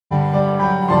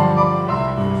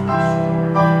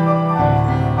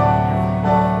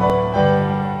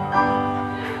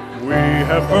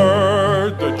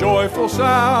joyful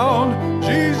sound.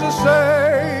 Jesus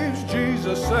saves,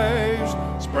 Jesus saves.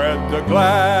 Spread the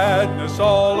gladness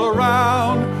all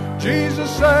around.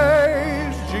 Jesus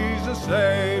saves, Jesus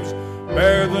saves.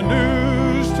 Bear the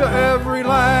news to every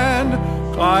land.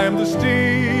 Climb the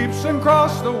steeps and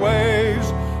cross the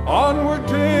waves. Onward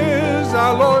 'tis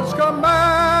our Lord's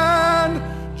command.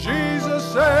 Jesus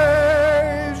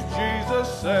saves, Jesus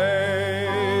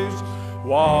saves.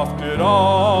 Wafted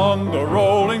on the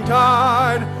rolling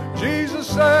tide. Jesus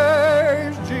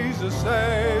saves, Jesus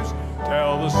saves.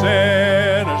 Tell the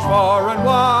sinners far and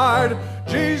wide.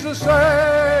 Jesus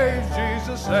saves,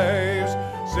 Jesus saves.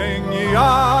 Sing ye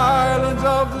islands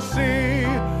of the sea.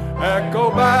 Echo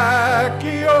back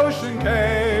ye ocean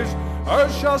caves.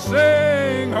 Earth shall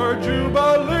sing her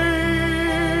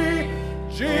jubilee.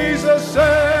 Jesus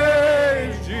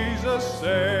saves, Jesus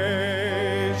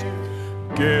saves.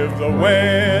 Give the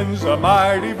winds a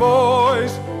mighty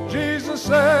voice. Jesus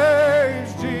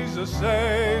saves, Jesus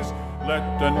saves.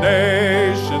 Let the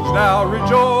nations now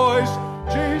rejoice.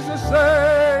 Jesus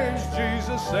saves,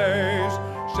 Jesus saves.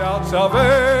 Shout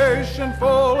salvation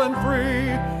full and free.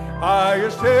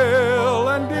 Highest hill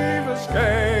and deepest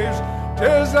caves.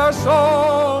 'Tis our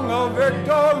song of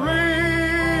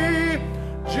victory.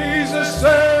 Jesus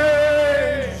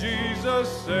saves, Jesus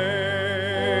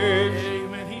saves.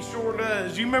 Amen. He sure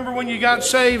does. You remember when you got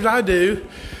saved? I do.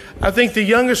 I think the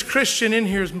youngest Christian in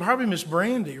here is probably Miss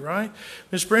Brandy, right?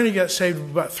 Miss Brandy got saved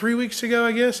about 3 weeks ago,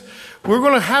 I guess. We're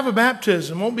going to have a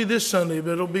baptism. It won't be this Sunday,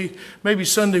 but it'll be maybe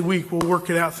Sunday week. We'll work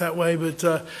it out that way. But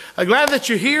I'm glad that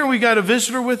you're here. We got a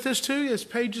visitor with us too. It's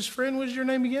Paige's friend. What's your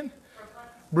name again?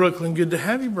 Brooklyn. Good to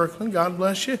have you, Brooklyn. God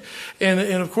bless you. And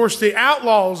of course, the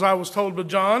Outlaws, I was told by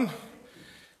John.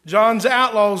 John's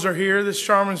Outlaws are here. This is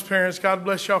Charmin's parents. God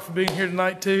bless y'all for being here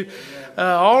tonight too.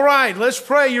 All right, let's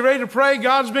pray. You ready to pray?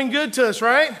 God's been good to us,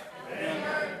 right? Amen.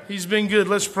 He's been good.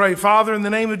 Let's pray. Father, in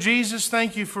the name of Jesus,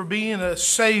 thank you for being a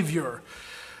Savior.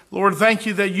 Lord, thank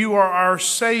you that you are our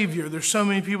Savior. There's so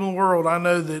many people in the world, I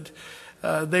know, that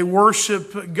they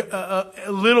worship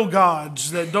little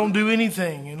gods that don't do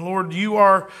anything. And Lord, you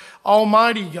are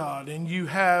Almighty God, and you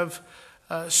have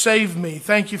saved me.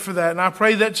 Thank you for that. And I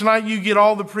pray that tonight you get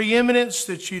all the preeminence,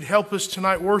 that you'd help us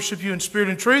tonight worship you in spirit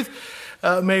and truth.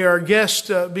 May our guests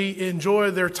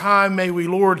enjoy their time. May we,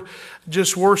 Lord,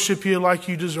 just worship you like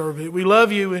you deserve it. We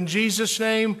love you in Jesus'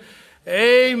 name.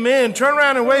 Amen. Turn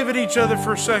around and wave at each other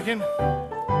for a second.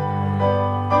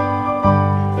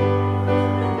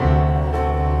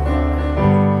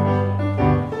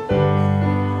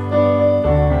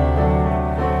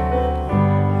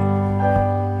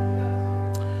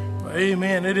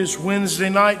 Amen. It is Wednesday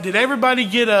night. Did everybody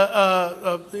get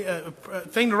a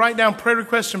thing to write down prayer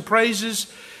requests and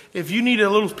praises? If you need a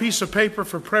little piece of paper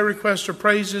for prayer requests or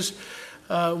praises,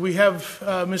 we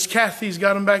have Miss Kathy's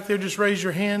got them back there. Just raise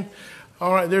your hand.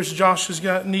 All right, there's Josh has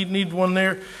got need one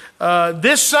there.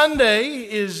 This Sunday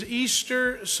is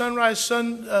Easter sunrise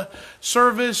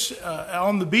service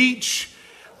on the beach.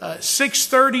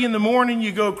 6:30 in the morning,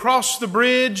 you go across the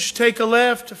bridge, take a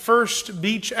left, first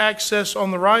beach access on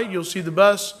the right. You'll see the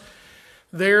bus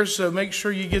there, so make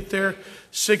sure you get there.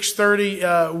 6:30.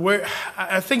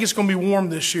 I think it's going to be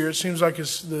warm this year. It seems like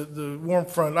it's the warm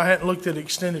front. I hadn't looked at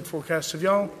extended forecast. Have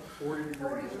y'all? 40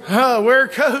 degrees. Wear a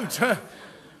coat.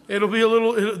 It'll be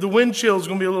the wind chill is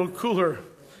going to be a little cooler.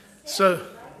 So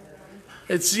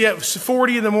it's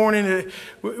 40 in the morning.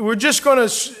 We're just going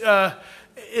to.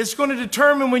 It's going to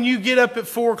determine when you get up at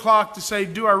 4 o'clock to say,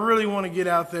 do I really want to get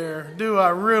out there? Do I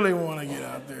really want to get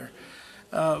out there?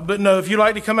 But no, if you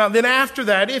like to come out, then after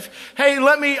that, hey,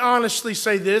 let me honestly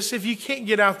say this. If you can't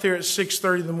get out there at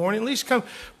 6:30 in the morning, at least come,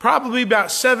 probably about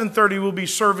 7:30 we'll be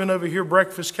serving over here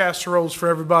breakfast casseroles for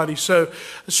everybody. So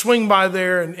swing by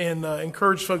there and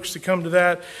encourage folks to come to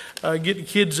that. Get the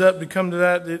kids up to come to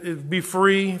that. It'll be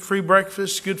free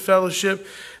breakfast, good fellowship.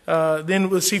 Then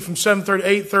we'll see from 7:30 to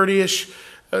 8:30ish.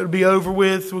 It'll be over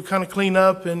with. We'll kind of clean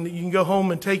up and you can go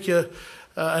home and take you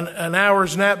an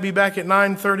hour's nap. Be back at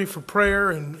 9:30 for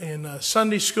prayer and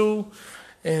Sunday school.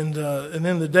 And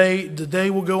then the day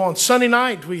will go on. Sunday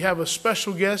night, we have a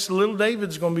special guest. Little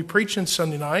David's going to be preaching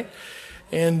Sunday night.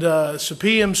 And it's a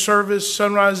PM service.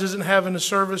 Sunrise isn't having a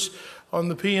service on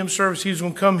the PM service. He's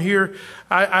going to come here.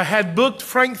 I had booked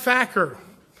Frank Thacker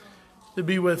to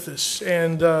be with us.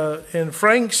 And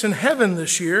Frank's in heaven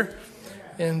this year.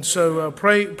 And so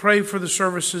pray for the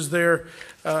services there.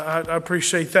 I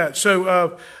appreciate that.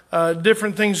 So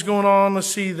different things going on. Let's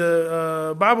see.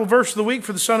 The Bible verse of the week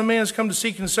for the Son of Man has come to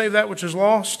seek and save that which is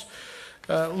lost.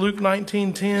 Luke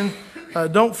 19:10.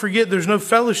 Don't forget there's no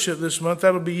fellowship this month.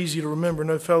 That'll be easy to remember,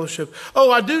 no fellowship.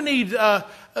 Oh, I do need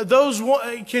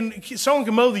someone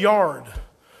can mow the yard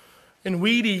and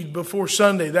weed eat before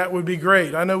Sunday. That would be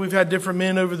great. I know we've had different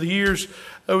men over the years.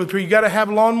 You got to have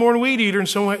a lawnmower and weed eater, and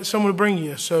someone will bring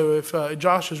you. So if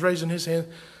Josh is raising his hand.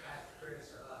 I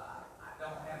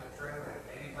don't have a trailer. If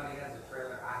anybody has a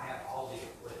trailer, I have all the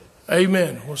equipment.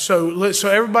 Amen. Well, so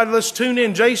everybody, let's tune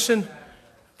in. Jason,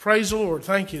 praise the Lord.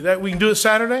 Thank you. That we can do it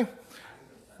Saturday.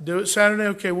 Do it Saturday.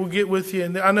 Okay, we'll get with you.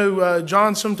 And I know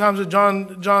John. Sometimes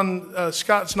John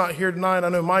Scott's not here tonight. I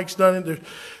know Mike's done it.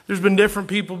 There's been different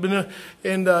people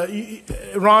and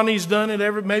Ronnie's done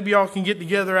it. Maybe y'all can get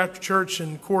together after church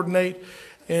and coordinate.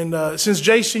 And since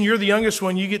Jason, you're the youngest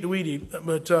one, you get to weed eat.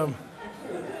 But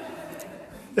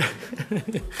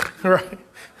right,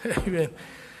 amen.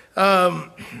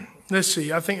 Let's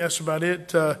see. I think that's about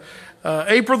it.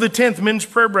 April the 10th, men's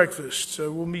prayer breakfast.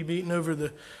 So we'll be meeting over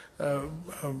there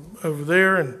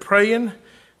and praying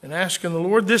and asking the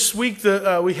Lord. This week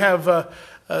we have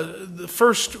the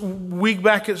first week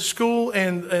back at school,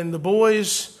 and the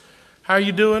boys, how are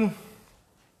you doing?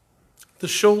 The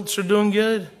Schultz are doing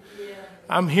good. Yeah.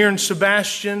 I'm hearing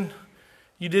Sebastian.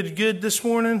 You did good this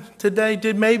morning, today.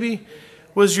 Did maybe?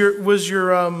 What's that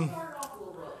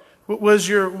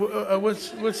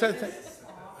thing?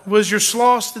 Was your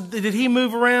sloth? Did he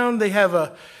move around? They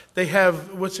have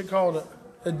what's it called?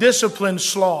 A disciplined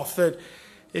sloth that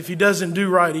if he doesn't do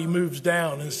right, he moves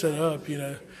down instead of up,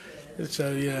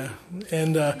 So, yeah.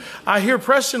 And I hear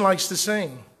Preston likes to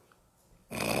sing.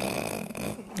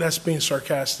 That's being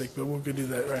sarcastic, but we'll go do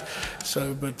that, right?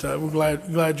 So, but we're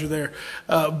glad you're there.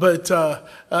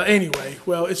 Anyway,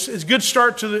 well, it's a good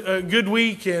start to a good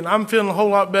week, and I'm feeling a whole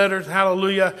lot better.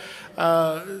 Hallelujah.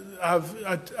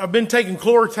 I've been taking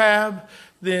Chlorotab.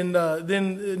 Then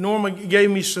Norma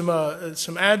gave me some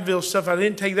Advil stuff. I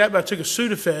didn't take that, but I took a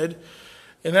Sudafed,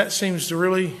 and that seems to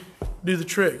really do the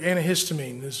trick.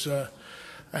 Antihistamine is. I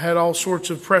had all sorts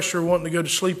of pressure wanting to go to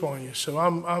sleep on you, so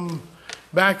I'm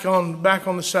back on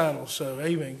the saddle. So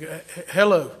amen.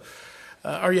 Hello,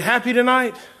 are you happy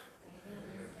tonight?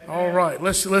 All right,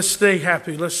 let's stay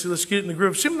happy. Let's get in the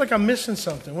groove. Seems like I'm missing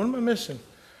something. What am I missing?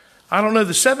 I don't know.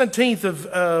 The 17th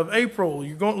of April.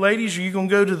 Ladies, are you going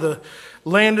to go to the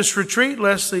Landis retreat?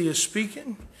 Leslie is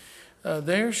speaking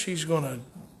there. She's going to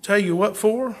tell you what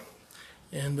for,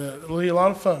 and it'll be a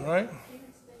lot of fun, right?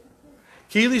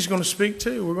 Keely's going to speak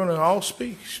too. We're going to all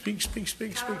speak.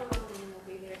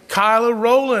 Kyla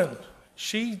Rowland.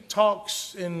 She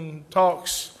talks and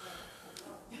talks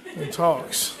and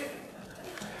talks.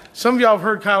 Some of y'all have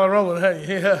heard Kyla Rowland, haven't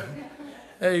you? Yeah.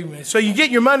 Amen. So you get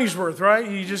your money's worth, right?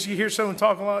 You hear someone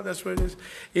talk a lot. That's what it is.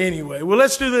 Anyway, well,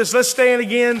 let's do this. Let's stand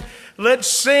again. Let's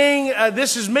sing.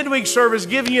 This is midweek service,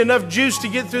 giving you enough juice to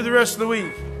get through the rest of the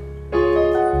week.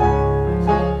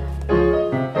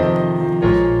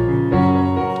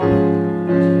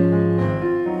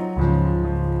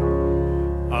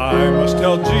 I must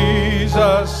tell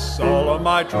Jesus all of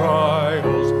my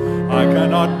trials. I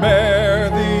cannot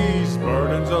bear these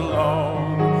burdens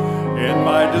alone. In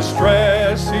my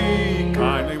distress, He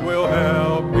kindly will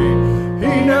help me.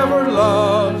 He never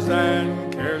loves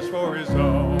and cares for His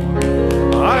own.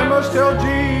 I must tell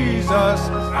Jesus,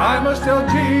 I must tell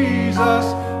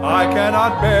Jesus, I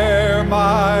cannot bear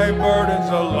my burdens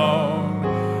alone.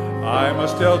 I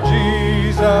must tell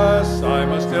Jesus, I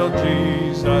must tell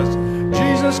Jesus,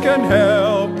 Jesus can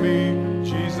help me,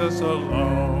 Jesus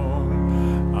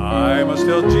alone. I must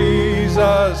tell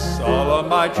Jesus all of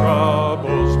my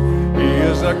troubles. He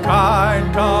is a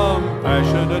kind,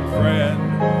 compassionate friend.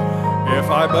 If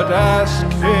I but ask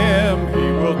Him,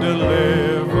 He will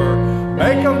deliver.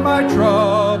 Make of my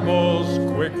troubles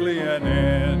quickly an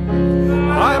end.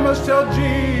 I must tell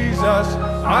Jesus,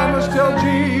 I must tell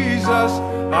Jesus,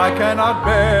 I cannot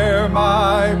bear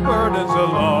my burdens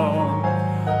alone.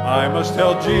 I must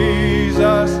tell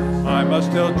Jesus, I must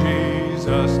tell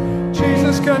Jesus,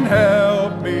 Jesus can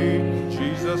help me,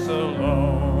 Jesus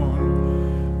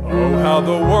alone. Oh, how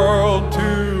the world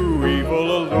to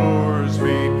evil allures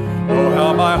me. Oh,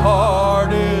 how my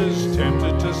heart is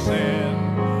tempted to sin.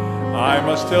 I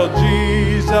must tell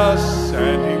Jesus,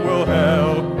 and He will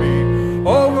help me.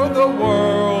 Over the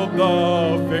world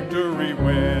the victory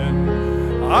win.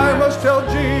 I must tell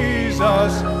Jesus,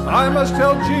 I must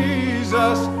tell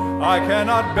Jesus, I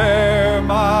cannot bear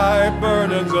my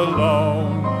burdens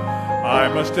alone. I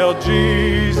must tell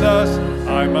Jesus,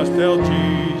 I must tell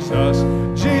Jesus,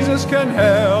 Jesus can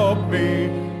help me,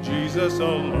 Jesus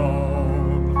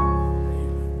alone.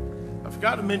 I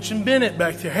forgot to mention Bennett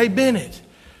back there. Hey, Bennett,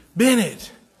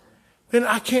 then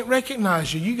I can't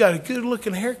recognize you. You got a good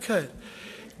looking haircut.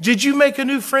 Did you make a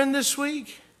new friend this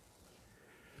week?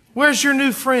 Where's your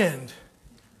new friend?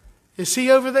 Is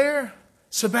he over there?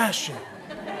 Sebastian.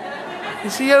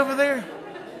 Is he over there?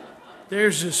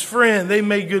 There's his friend. They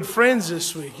made good friends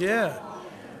this week. Yeah.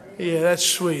 Yeah, that's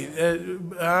sweet.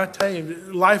 I tell you,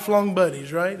 lifelong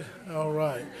buddies, right? All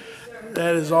right.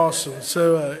 That is awesome.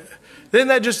 So then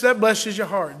that blesses your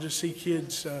heart. Just see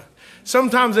kids.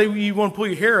 Sometimes you want to pull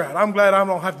your hair out. I'm glad I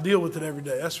don't have to deal with it every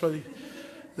day. That's why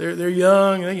they're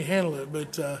young and they can handle it.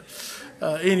 But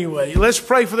anyway, let's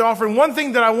pray for the offering. One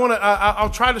thing that I'll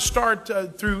try to start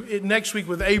through it next week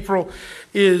with April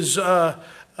is we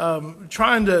want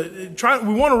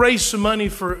to raise some money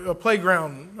for a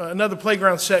playground, another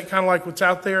playground set, kind of like what's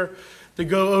out there, to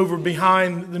go over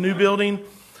behind the new building.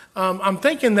 I'm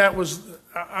thinking it was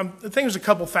a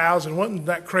couple thousand. Wasn't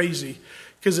that crazy?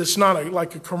 Because it's not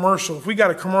like a commercial. If we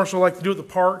got a commercial like to do at the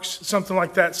parks, something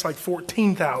like that, it's like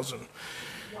 $14,000.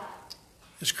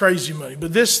 It's crazy money.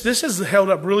 But this has held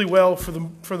up really well for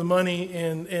the money,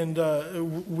 and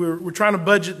we're trying to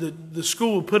budget the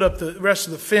school will put up the rest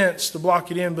of the fence to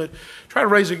block it in, but try to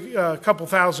raise a couple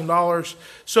 $1,000s.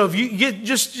 So if you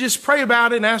just pray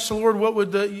about it and ask the Lord what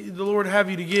would the Lord have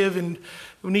you to give, and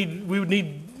we would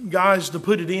need guys to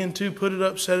put it in too, put it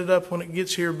up, set it up when it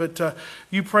gets here. But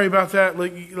you pray about that.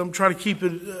 I'm trying to keep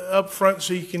it up front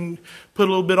so you can put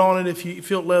a little bit on it if you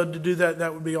feel led to do that.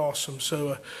 That would be awesome.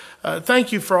 So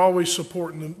thank you for always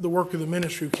supporting the work of the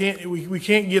ministry. We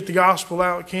can't get the gospel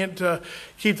out. Can't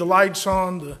keep the lights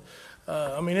on. It's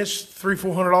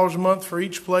 $300-400 a month for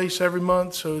each place every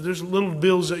month. So there's little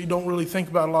bills that you don't really think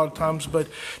about a lot of times. But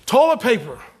toilet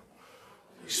paper,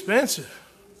 expensive.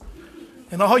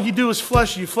 And all you do is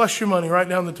flush your money right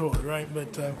down the toilet, right?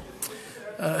 But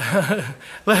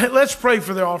let's pray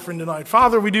for the offering tonight.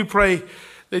 Father, we do pray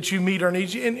that you meet our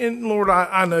needs. And Lord,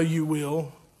 I know you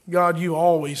will. God, you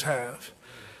always have.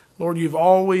 Lord, you've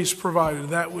always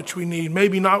provided that which we need.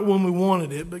 Maybe not when we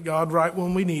wanted it, but God, right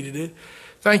when we needed it.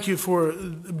 Thank you for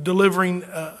delivering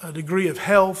a degree of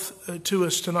health to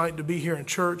us tonight to be here in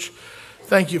church.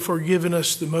 Thank you for giving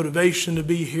us the motivation to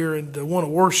be here and to want to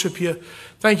worship you.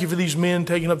 Thank you for these men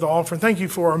taking up the offering. Thank you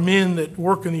for our men that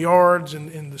work in the yards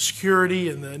and the security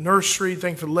and the nursery.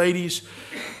 Thank you for the ladies,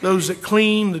 those that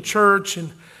clean the church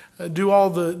and do all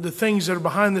the things that are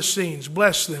behind the scenes.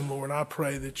 Bless them, Lord. I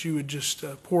pray that you would just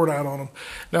pour it out on them.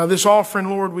 Now, this offering,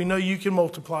 Lord, we know you can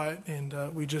multiply it,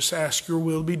 and we just ask your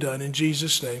will be done. In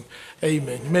Jesus' name,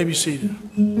 amen. You may be seated.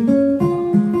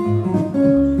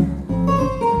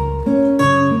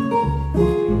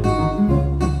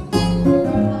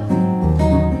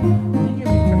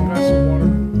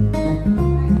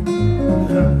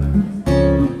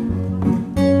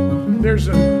 There's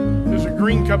a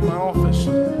green cup in my office.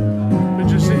 But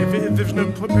just if there's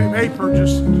no paper,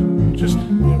 just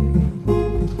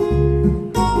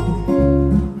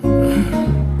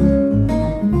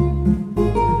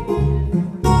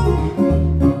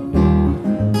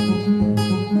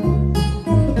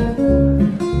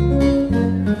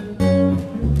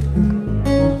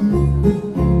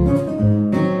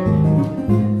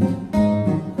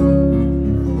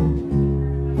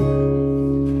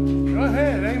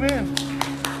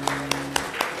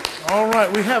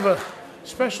we have a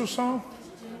special song.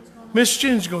 Miss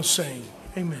June's going to sing.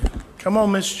 Amen. Come on,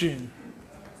 Miss June.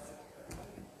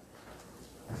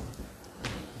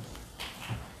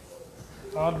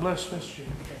 God bless Miss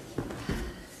June.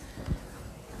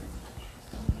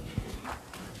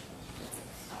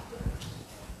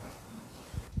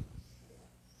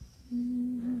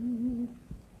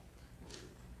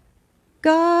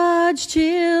 God's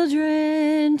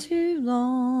children too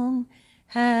long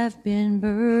have been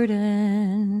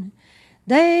burdened.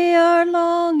 They are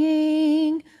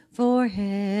longing for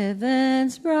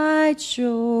heaven's bright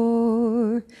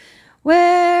shore,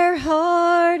 where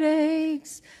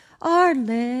heartaches are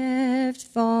left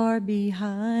far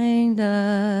behind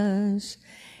us,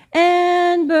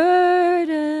 and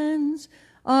burdens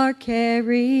are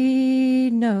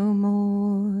carried no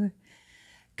more.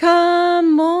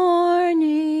 Come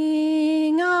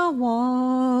morning, I'll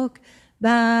walk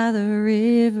by the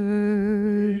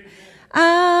river.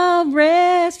 I'll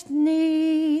rest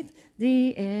 'neath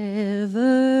the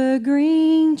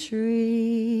evergreen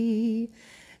tree.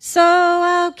 So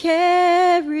I'll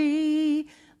carry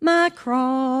my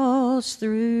cross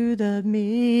through the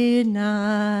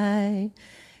midnight.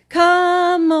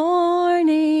 Come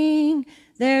morning,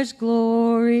 there's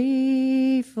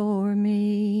glory for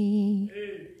me.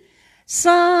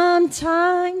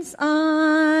 Sometimes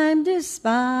I'm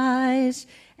despised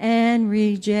and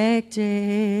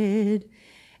rejected,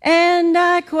 And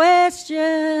I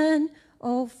question,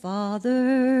 oh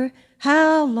Father,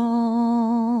 how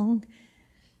long?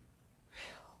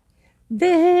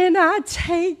 Then I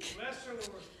take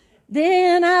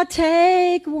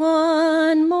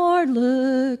one more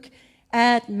look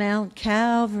at Mount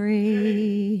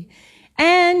Calvary,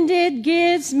 and it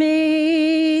gives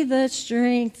me the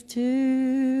strength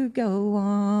to go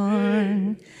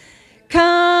on.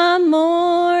 Come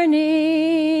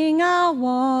morning, I'll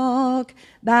walk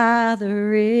by the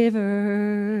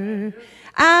river.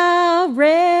 I'll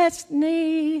rest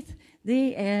 'neath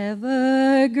the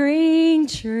evergreen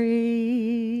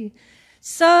tree.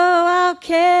 So I'll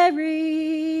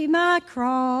carry my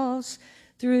cross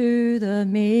through the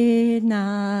midnight.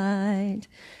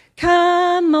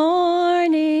 Come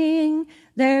morning,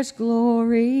 there's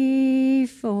glory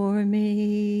for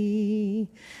me.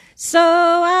 So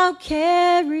I'll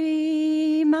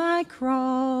carry my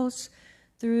cross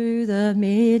through the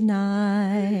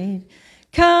midnight.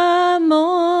 Come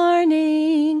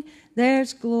morning,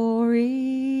 there's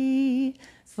glory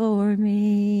for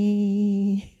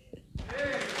me.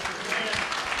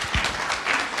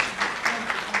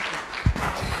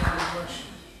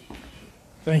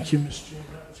 Thank you, Miss Jean.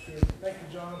 That was good. Thank you,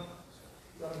 John.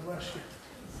 God bless you.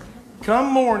 Come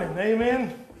morning.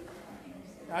 Amen.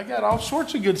 I got all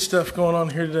sorts of good stuff going on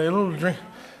here today. A little drink.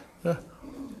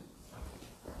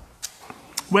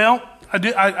 Well,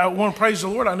 I want to praise the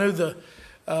Lord. I know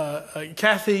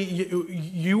Kathy,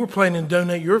 you were planning to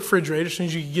donate your refrigerator as soon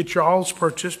as you could get your alls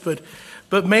purchased, but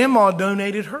Mamaw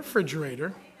donated her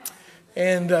refrigerator.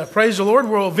 And praise the Lord,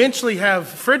 we'll eventually have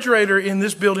a refrigerator in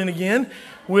this building again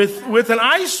with an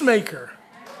ice maker.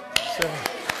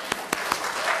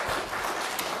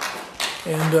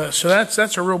 So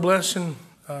that's a real blessing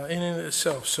in and of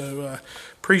itself. So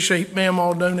appreciate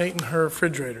Mamaw donating her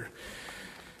refrigerator.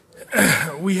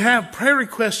 We have prayer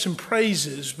requests and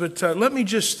praises, but let me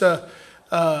just,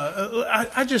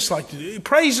 I just like to do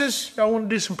praises. I want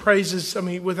to do some praises. I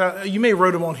mean, you may have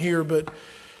wrote them on here, but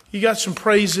you got some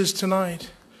praises tonight.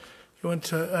 You want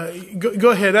to, go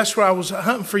ahead. That's where I was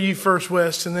hunting for you first,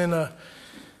 West, and then, Yeah,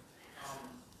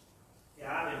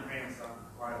 I've been praying something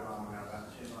quite a long now about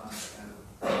 2 months, and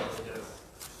it just,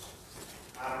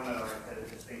 I don't know, like I said, it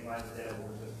just seemed like the devil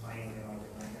was just playing, like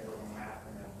it never going to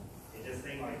happen, and it just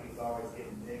seemed like he's always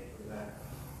getting victory. That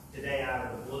today, out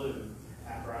of the blue,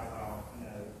 after I thought,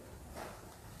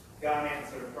 God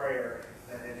answered a prayer,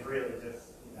 that it really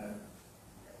just,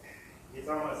 it's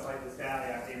almost like this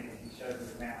valley I've been in, he showed me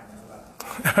the mountain.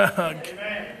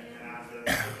 Amen. And I'm just,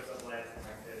 it was a blessing.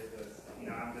 Like I said, it was,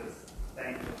 I'm just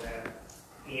thankful that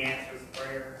he answers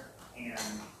prayer. And,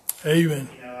 amen.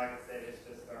 like I said, it's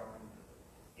just,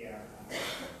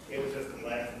 it was just a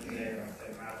blessing today. Like I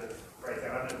said, and I just praise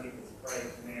God. I know people's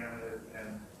praise to me, and,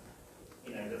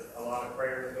 just a lot of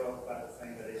prayers go up about the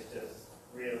same, but it's just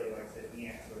really, like I said, he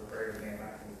answered the prayer again. I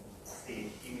can see a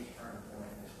huge turn point.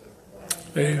 It's just a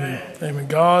blessing. Amen. Amen.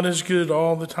 God is good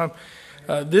all the time.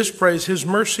 This praise, his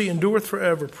mercy endureth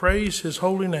forever. Praise his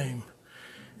holy name.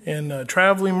 And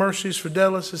traveling mercies for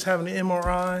Dallas is having an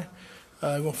MRI.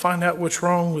 We'll find out what's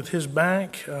wrong with his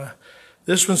back.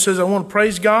 This one says, I want to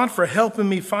praise God for helping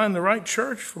me find the right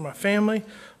church for my family.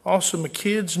 Also my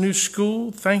kids' new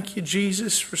school. Thank you,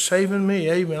 Jesus, for saving me.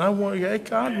 Amen.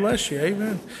 God bless you.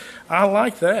 Amen. I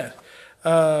like that.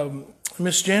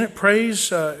 Miss Janet prays,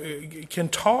 can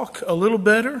talk a little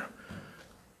better.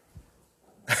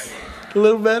 A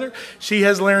little better. She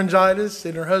has laryngitis,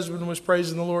 and her husband was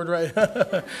praising the Lord,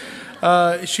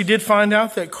 right? She did find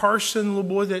out that Carson, the little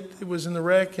boy that was in the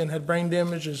wreck and had brain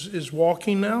damage, is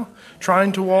walking now,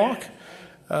 trying to walk.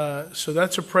 So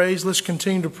that's a praise. Let's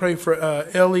continue to pray for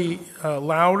Ellie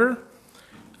Louder,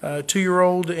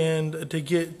 2-year-old, and to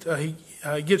get he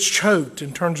gets choked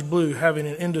and turns blue, having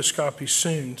an endoscopy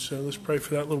soon. So let's pray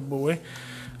for that little boy.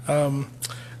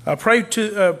 Pray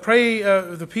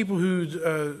the people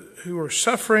who are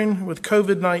suffering with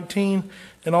COVID-19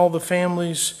 and all the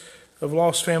families of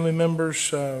lost family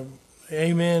members.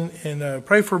 Amen. And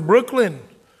pray for Brooklyn.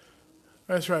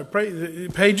 That's right. Pray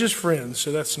Paige's friends.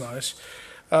 So that's nice.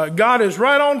 God is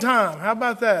right on time. How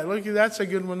about that? Look, that's a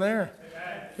good one there.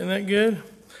 Isn't that good?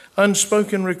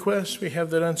 Unspoken requests. We have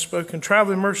that unspoken.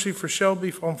 Traveling mercy for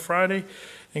Shelby on Friday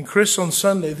and Chris on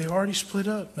Sunday. They already split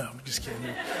up. No, I'm just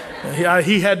kidding.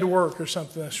 He had to work or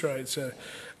something. That's right. So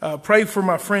pray for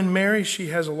my friend Mary. She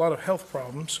has a lot of health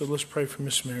problems. So let's pray for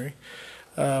Miss Mary.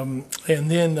 And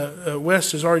then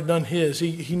Wes has already done his.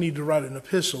 He needed to write an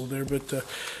epistle there. But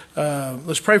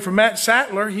let's pray for Matt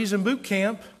Sattler. He's in boot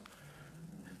camp.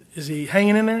 Is he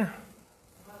hanging in there?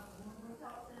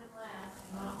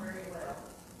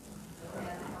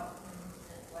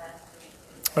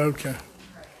 Okay.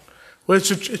 Well,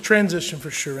 it's a transition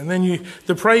for sure. And then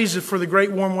the praise is for the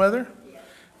great warm weather?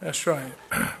 That's right.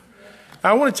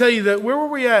 I want to tell you that, where were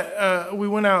we at? We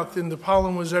went out and the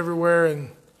pollen was everywhere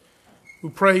and we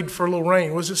prayed for a little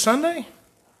rain. Was it Sunday?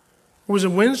 Or was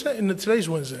it Wednesday? And today's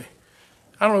Wednesday.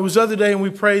 I don't know. It was the other day and we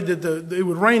prayed that it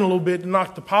would rain a little bit and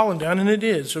knock the pollen down, and it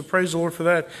did. So praise the Lord for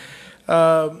that.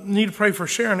 Need to pray for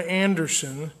Sharon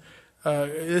Anderson.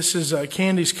 This is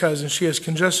Candy's cousin. She has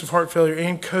congestive heart failure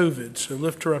and COVID, so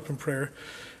lift her up in prayer.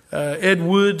 Ed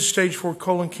Wood, stage 4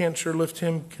 colon cancer, lift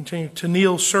him, continue.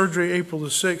 Tennille, surgery April the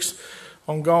 6th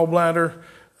on gallbladder.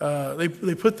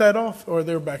 They put that off, or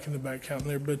they're back in the back counting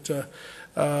there. But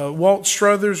Walt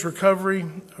Struthers, recovery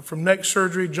from neck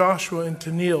surgery. Joshua and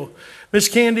Tennille. Miss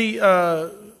Candy,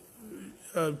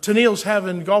 Tennille's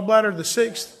having gallbladder the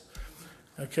 6th.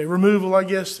 Okay, removal, I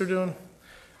guess they're doing.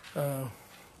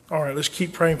 All right, let's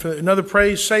keep praying for that. Another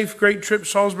praise, safe, great trip,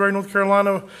 Salisbury, North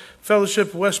Carolina,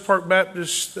 Fellowship, West Park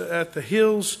Baptist at the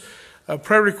Hills.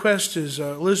 Prayer request is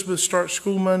Elizabeth starts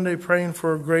school Monday, praying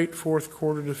for a great fourth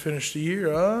quarter to finish the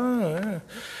year.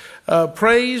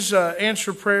 Praise,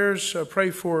 answer prayers,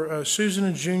 pray for Susan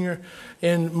and Junior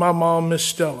and my mom, Miss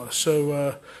Stella.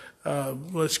 So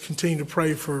let's continue to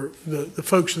pray for the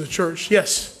folks in the church.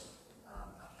 Yes.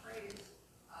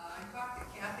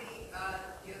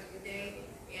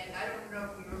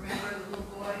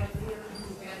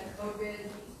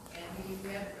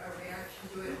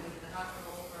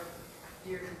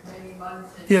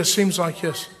 Yeah, it seems like,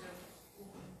 yes.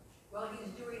 Well,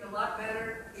 he's doing a lot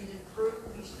better. He's improved.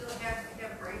 He still has to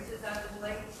have braces on his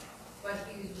legs, but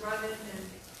he's running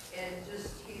and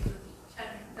just, he's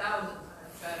 10,000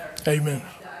 better. Amen.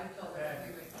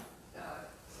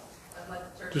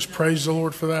 Just praise the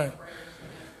Lord for that.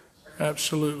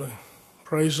 Absolutely.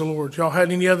 Praise the Lord. Y'all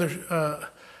had any other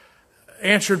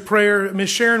answered prayer? Miss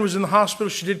Sharon was in the hospital.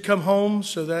 She did come home,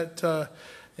 so that...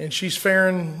 and she's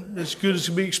faring as good as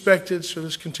can be expected. So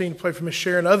let's continue to pray for Miss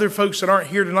Sharon. Other folks that aren't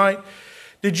here tonight,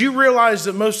 did you realize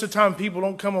that most of the time people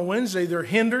don't come on Wednesday? They're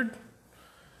hindered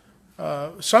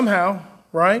somehow,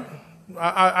 right?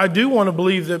 I do want to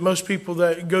believe that most people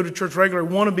that go to church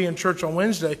regularly want to be in church on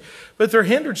Wednesday, but they're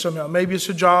hindered somehow. Maybe it's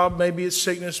a job, maybe it's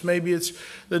sickness, maybe it's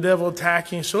the devil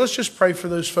attacking. So let's just pray for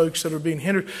those folks that are being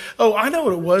hindered. Oh, I know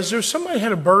what it was. There's somebody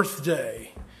had a birthday.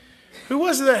 Who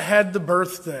was it that had the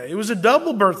birthday? It was a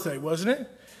double birthday, wasn't it?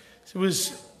 It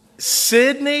was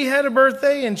Sydney had a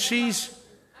birthday, and she's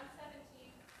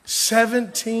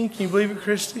 17. Can you believe it,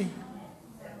 Christy?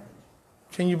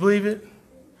 Can you believe it?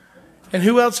 And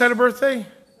who else had a birthday?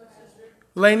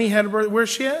 Lainey had a birthday. Where's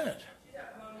she at?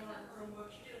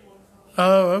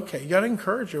 Oh, okay. You got to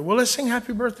encourage her. Well, let's sing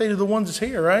happy birthday to the ones that's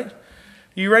here, right?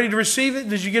 You ready to receive it?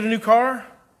 Did you get a new car?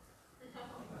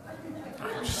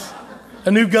 A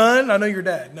new gun? I know your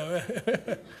dad. No.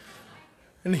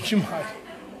 And you might.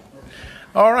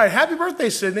 All right. Happy birthday,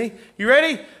 Sydney. You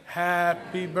ready?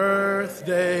 Happy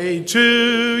birthday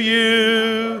to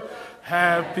you.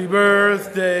 Happy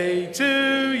birthday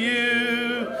to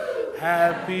you.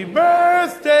 Happy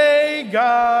birthday.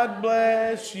 God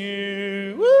bless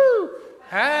you. Woo!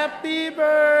 Happy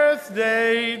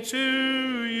birthday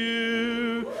to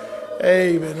you.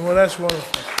 Amen. Well, that's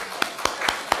wonderful.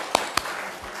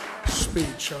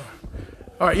 Speech.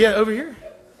 All right, yeah, over here. Just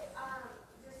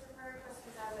a prayer request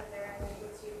because I was there on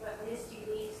YouTube, but Misty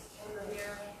Weeks and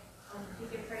Rivera, you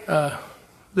can pray.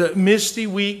 The Misty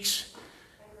Weeks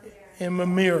and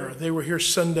Mamira, they were here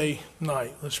Sunday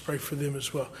night. Let's pray for them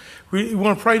as well. You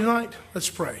want to pray tonight? Let's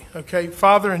pray. Okay,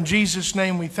 Father, in Jesus'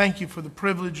 name, we thank you for the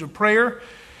privilege of prayer.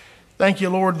 Thank you,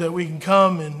 Lord, that we can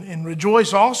come and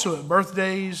rejoice also at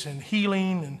birthdays and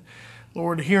healing and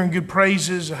Lord, hearing good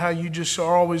praises of how you just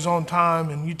are always on time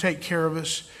and you take care of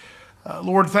us.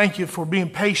 Lord, thank you for being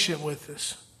patient with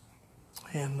us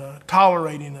and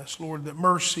tolerating us, Lord, that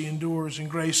mercy endures and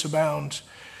grace abounds.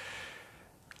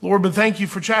 Lord, but thank you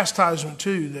for chastisement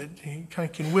too, that you kind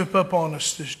of can whip up on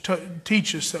us to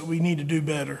teach us that we need to do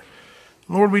better.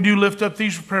 Lord, we do lift up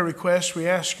these prayer requests. We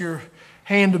ask your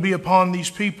hand to be upon these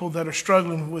people that are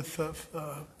struggling with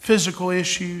physical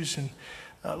issues and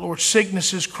Lord,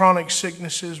 sicknesses, chronic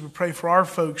sicknesses. We pray for our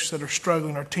folks that are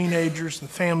struggling, our teenagers, the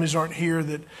families aren't here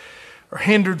that are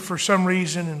hindered for some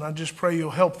reason, and I just pray you'll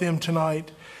help them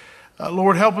tonight.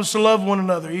 Lord, help us to love one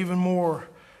another even more.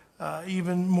 Our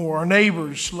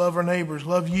neighbors,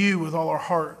 love you with all our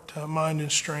heart, mind,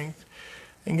 and strength.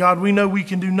 And God, we know we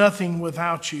can do nothing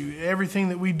without you. Everything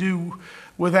that we do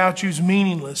without you is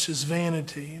meaningless, is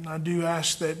vanity. And I do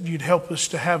ask that you'd help us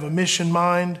to have a mission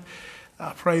mind,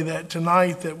 I pray that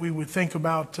tonight that we would think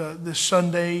about this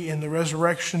Sunday and the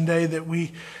resurrection day, that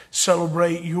we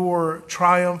celebrate your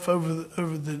triumph over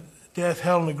the death,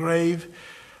 hell, and the grave.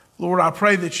 Lord, I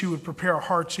pray that you would prepare our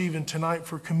hearts even tonight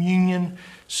for Communion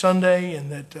Sunday,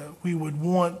 and that we would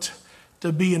want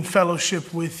to be in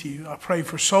fellowship with you. I pray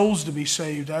for souls to be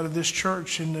saved out of this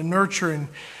church, and the nurturing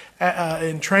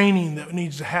and training that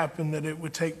needs to happen, that it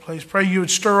would take place. Pray you would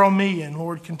stir on me, and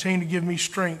Lord, continue to give me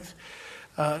strength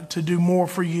to do more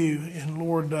for you. And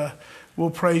Lord, we'll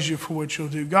praise you for what you'll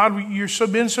do. God,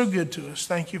 you've been so good to us.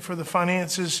 Thank you for the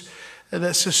finances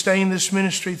that sustain this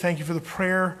ministry. Thank you for the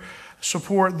prayer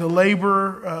support, the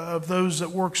labor of those that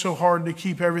work so hard to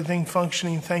keep everything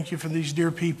functioning. Thank you for these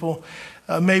dear people.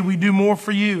 May we do more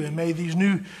for you, and may these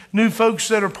new folks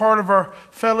that are part of our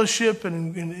fellowship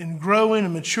and growing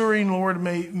and maturing, Lord,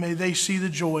 may they see the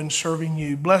joy in serving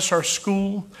you. Bless our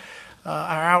school,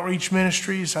 our outreach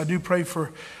ministries. I do pray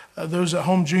for those at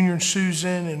home, Junior and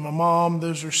Susan, and my mom.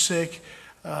 Those are sick.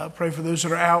 Pray for those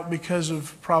that are out because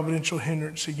of providential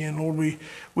hindrance. Again, Lord,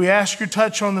 we ask your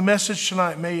touch on the message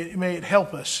tonight. May it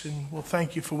help us, and we'll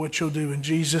thank you for what you'll do. In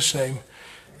Jesus' name,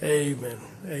 amen.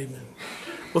 Amen.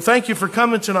 Well, thank you for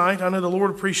coming tonight. I know the Lord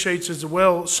appreciates it as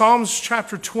well. Psalms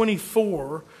chapter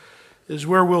 24 is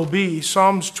where we'll be.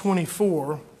 Psalms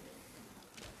 24.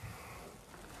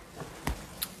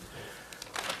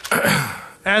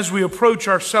 As we approach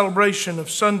our celebration of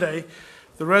Sunday,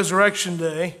 the resurrection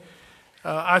day,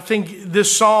 I think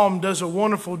this psalm does a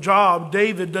wonderful job.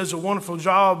 David does a wonderful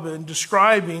job in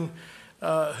describing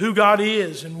who God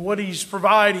is and what he's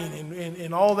providing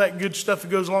and all that good stuff that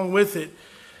goes along with it.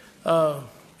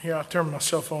 Here, I'll turn my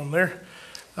cell phone there.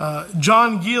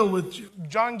 John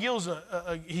Gill's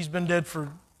he's been dead for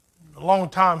a long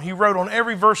time. He wrote on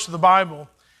every verse of the Bible.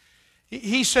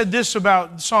 He said this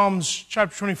about Psalms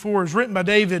chapter 24, is written by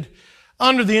David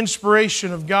under the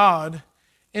inspiration of God,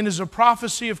 and is a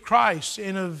prophecy of Christ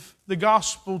and of the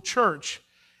gospel church,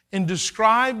 and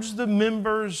describes the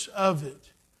members of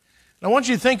it. And I want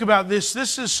you to think about this.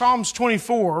 This is Psalms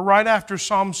 24, right after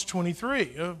Psalms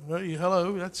 23. Oh,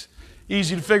 hello, that's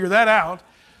easy to figure that out.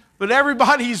 But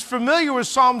everybody's familiar with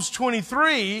Psalms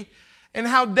 23 and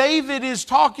how David is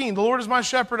talking. The Lord is my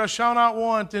shepherd, I shall not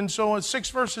want. And so on 6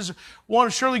 verses, 1,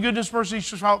 surely goodness, mercy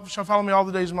shall follow me all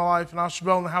the days of my life, and I shall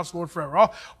dwell in the house of the Lord forever.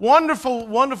 All wonderful,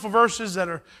 wonderful verses that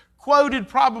are quoted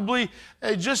probably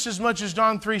just as much as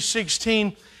John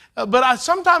 3:16. But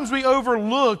sometimes we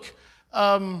overlook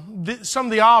some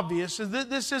of the obvious.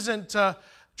 This isn't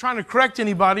trying to correct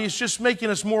anybody. It's just making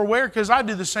us more aware, because I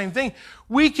do the same thing.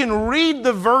 We can read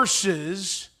the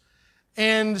verses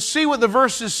and see what the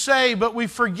verses say, but we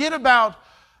forget about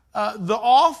the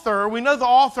author. We know the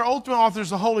author, ultimate author,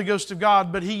 is the Holy Ghost of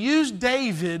God, but he used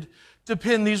David to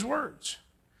pen these words.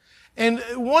 And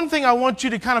one thing I want you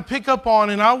to kind of pick up on,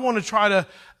 and I want to try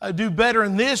to do better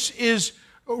in this, is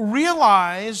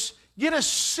realize, get a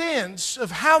sense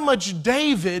of how much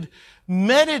David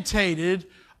meditated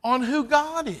on who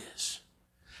God is.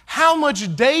 How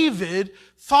much David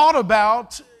thought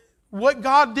about what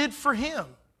God did for him.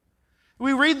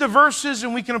 We read the verses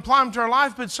and we can apply them to our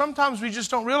life, but sometimes we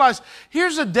just don't realize,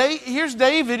 here's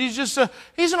David, he's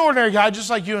an ordinary guy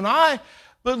just like you and I,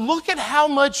 but look at how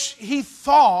much he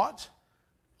thought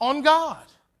on God.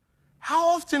 How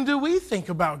often do we think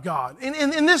about God?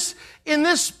 In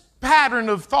this pattern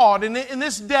of thought, in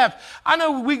this depth. I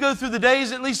know we go through the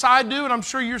days, at least I do, and I'm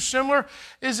sure you're similar,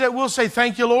 is that we'll say,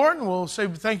 thank you, Lord, and we'll say,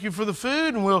 thank you for the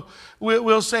food, and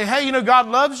we'll say, hey, God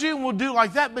loves you, and we'll do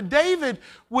like that. But David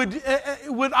would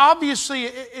obviously,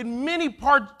 in many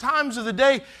times of the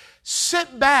day,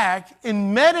 sit back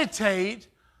and meditate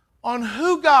on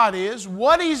who God is,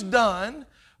 what he's done,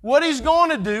 what he's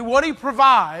going to do, what he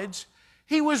provides.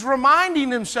 He was reminding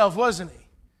himself, wasn't he?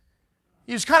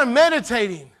 He was kind of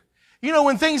meditating.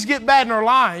 When things get bad in our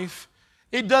life,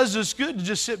 it does us good to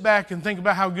just sit back and think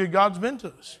about how good God's been to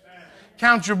us.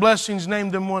 Count your blessings, name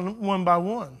them one by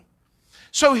one.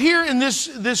 So here in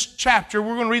this chapter,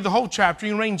 we're going to read the whole chapter.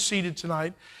 You can remain seated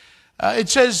tonight. It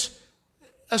says,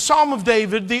 a Psalm of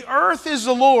David, the earth is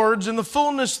the Lord's and the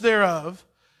fullness thereof,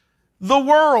 the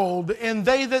world and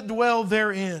they that dwell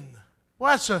therein.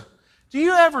 Well, do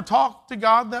you ever talk to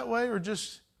God that way, or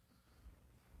just...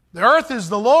 The earth is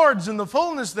the Lord's and the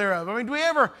fullness thereof. I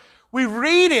mean, we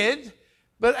read it,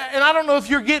 and I don't know if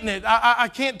you're getting it. I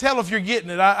can't tell if you're getting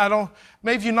it. I don't,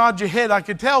 maybe if you nod your head, I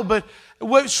could tell. But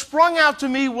what sprung out to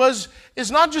me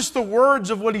is not just the words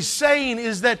of what he's saying,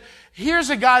 is that here's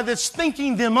a guy that's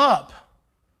thinking them up.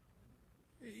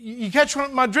 You catch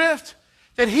my drift?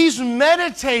 That he's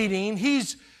meditating,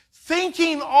 he's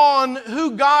thinking on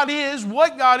who God is,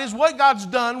 what God's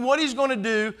done, what He's going to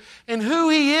do, and who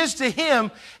He is to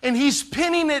him, and he's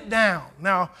pinning it down.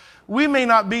 Now, we may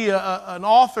not be an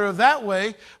author of that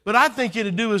way, but I think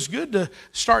it'd do us good to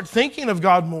start thinking of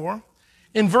God more.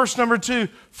 In verse number 2,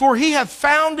 for He hath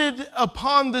founded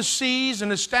upon the seas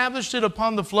and established it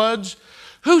upon the floods.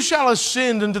 Who shall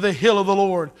ascend into the hill of the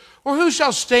Lord? Or who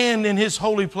shall stand in His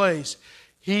holy place?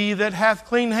 He that hath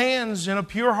clean hands and a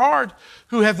pure heart,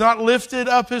 who hath not lifted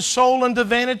up his soul unto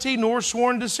vanity, nor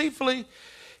sworn deceitfully,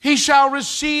 he shall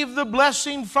receive the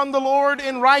blessing from the Lord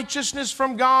and righteousness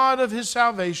from God of his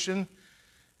salvation.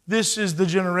 This is the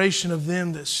generation of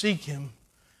them that seek Him,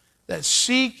 that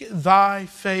seek thy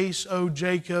face, O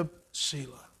Jacob,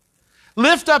 Selah.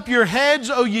 Lift up your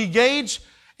heads, O ye gates,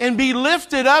 and be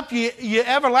lifted up, ye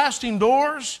everlasting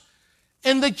doors,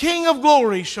 and the King of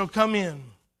glory shall come in.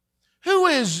 Who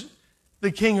is the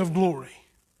King of glory?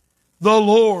 The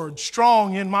Lord,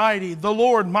 strong and mighty, the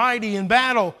Lord mighty in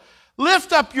battle.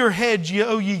 Lift up your heads,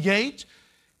 O ye gates,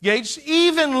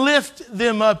 even lift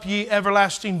them up, ye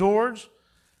everlasting doors,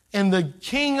 and the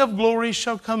King of glory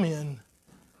shall come in.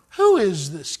 Who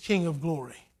is this King of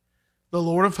glory? The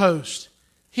Lord of hosts.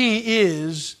 He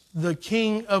is the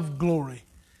King of glory.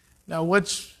 Now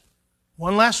what's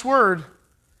one last word?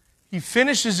 He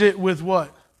finishes it with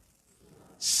what?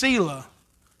 Selah.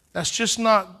 That's just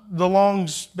not the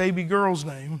Long's baby girl's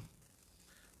name.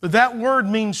 But that word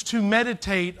means to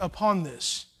meditate upon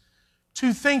this,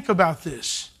 to think about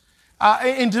this.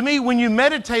 And to me, when you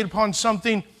meditate upon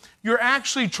something, you're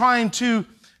actually trying to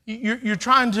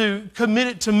commit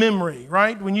it to memory,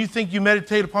 right? When you think you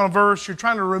meditate upon a verse, you're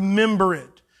trying to remember it.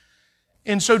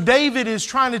 And so David is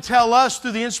trying to tell us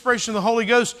through the inspiration of the Holy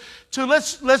Ghost to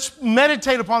let's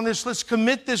meditate upon this. Let's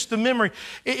commit this to memory.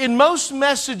 In most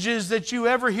messages that you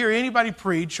ever hear anybody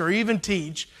preach or even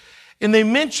teach, and they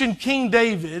mention King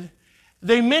David,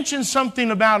 they mention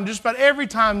something about him. Just about every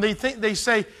time they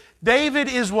say, David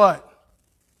is what?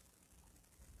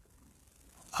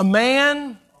 A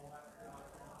man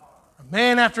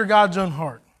after God's own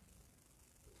heart.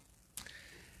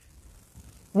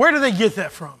 Where do they get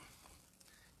that from?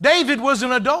 David was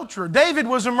an adulterer. David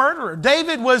was a murderer.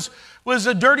 David was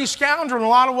a dirty scoundrel in a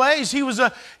lot of ways. He was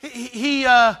a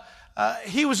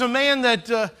man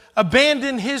that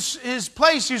abandoned his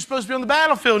place. He was supposed to be on the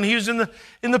battlefield, and he was in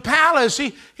the palace.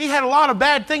 He had a lot of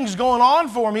bad things going on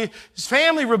for him. His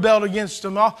family rebelled against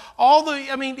him.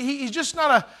 He's just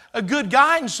not a good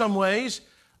guy in some ways.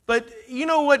 But you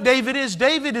know what David is?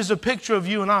 David is a picture of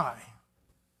you and I,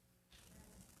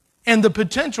 and the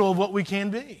potential of what we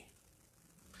can be.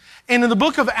 And in the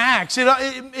book of Acts,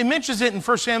 it mentions it in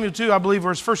 1 Samuel 2, I believe,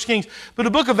 or it's 1 Kings. But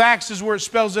the book of Acts is where it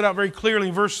spells it out very clearly.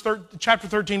 In chapter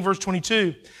 13, verse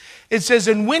 22. It says,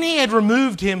 and when he had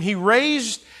removed him, he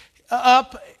raised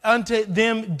up unto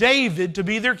them David to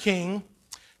be their king,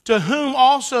 to whom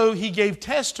also he gave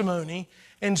testimony,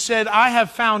 and said, I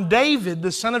have found David,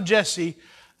 the son of Jesse,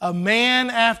 a man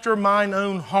after mine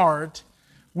own heart,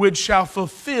 which shall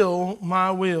fulfill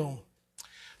my will.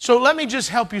 So let me just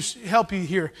help you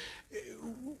here.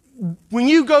 When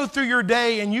you go through your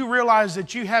day and you realize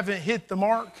that you haven't hit the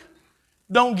mark,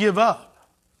 don't give up.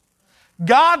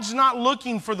 God's not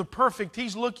looking for the perfect.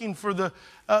 He's looking for the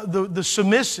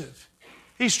submissive.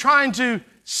 He's trying to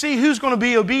see who's going to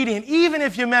be obedient, even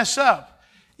if you mess up.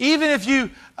 Even if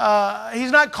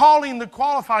He's not calling the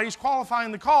qualified, He's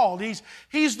qualifying the called.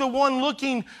 He's the one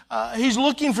looking, He's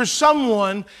looking for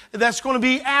someone that's going to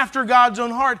be after God's own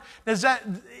heart. Does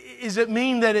it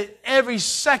mean that every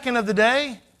second of the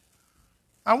day?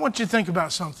 I want you to think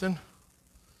about something.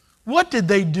 What did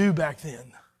they do back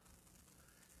then?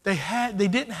 They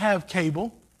didn't have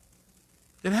cable.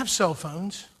 They didn't have cell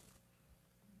phones.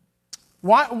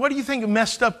 What do you think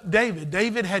messed up David?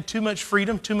 David had too much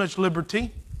freedom, too much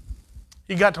liberty.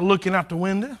 He got to looking out the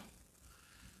window,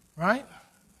 right?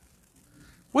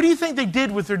 What do you think they did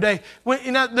with their day?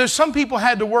 There's some people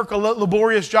had to work a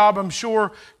laborious job, I'm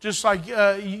sure, just like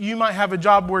you might have a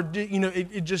job where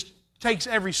it just takes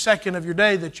every second of your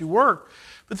day that you work.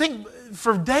 But think,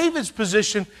 for David's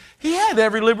position, he had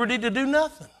every liberty to do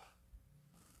nothing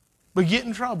but get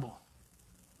in trouble.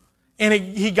 And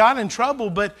he got in trouble,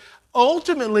 but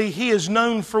ultimately he is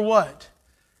known for what?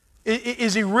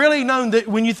 Is he really known that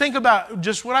when you think about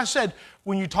just what I said,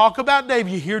 when you talk about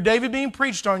David, you hear David being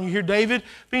preached on, you hear David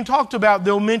being talked about,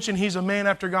 they'll mention he's a man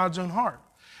after God's own heart.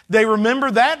 They remember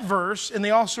that verse, and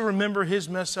they also remember his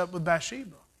mess up with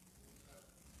Bathsheba.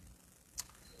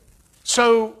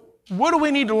 So, what do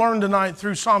we need to learn tonight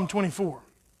through Psalm 24?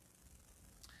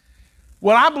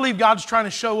 What I believe God's trying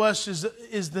to show us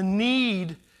is the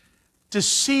need to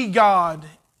see God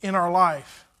in our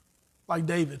life like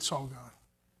David saw God.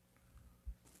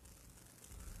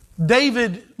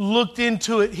 David looked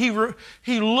into it.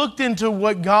 He looked into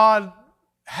what God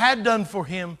had done for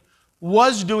him,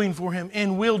 was doing for him,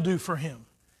 and will do for him.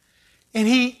 And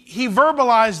he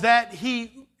verbalized that.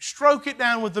 He stroked it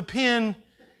down with a pen.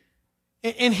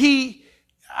 And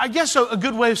I guess a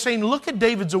good way of saying, look at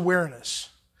David's awareness.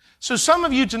 So some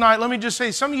of you tonight, let me just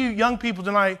say, some of you young people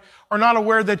tonight are not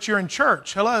aware that you're in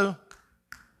church. Hello?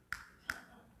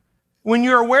 When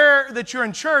you're aware that you're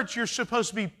in church, you're supposed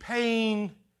to be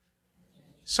paying.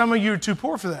 Some of you are too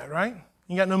poor for that, right?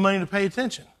 You got no money to pay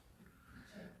attention.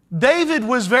 David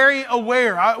was very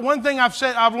aware. One thing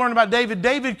I've learned about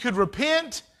David could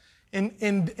repent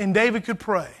and David could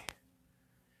pray.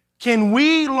 Can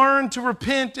we learn to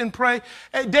repent and pray?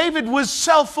 David was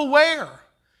self-aware.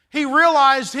 He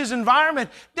realized his environment.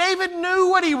 David knew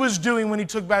what he was doing when he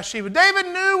took Bathsheba. David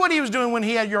knew what he was doing when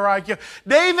he had Uriah killed.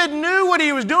 David knew what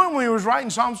he was doing when he was writing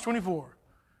Psalms 24.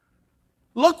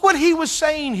 Look what he was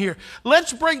saying here.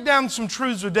 Let's break down some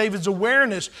truths of David's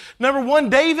awareness. Number one,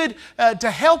 David,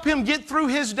 to help him get through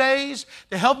his days,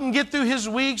 to help him get through his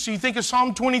weeks. So you think of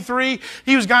Psalm 23,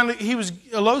 he was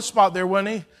a low spot there, wasn't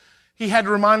he? He had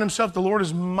to remind himself, the Lord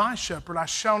is my shepherd, I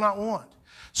shall not want.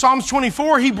 Psalms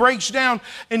 24, he breaks down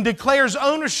and declares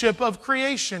ownership of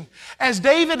creation. As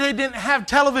David didn't have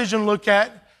television to look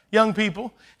at, young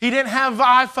people, he didn't have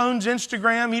iPhones,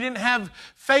 Instagram, he didn't have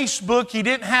Facebook, he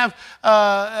didn't have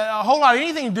a whole lot of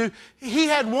anything to do. He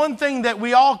had one thing that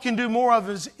we all can do more of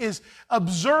is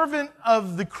observant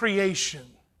of the creation.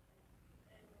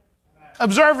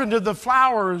 Observant of the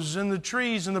flowers and the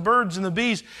trees and the birds and the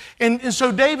bees. And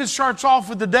so David starts off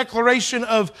with the declaration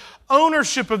of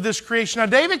ownership of this creation. Now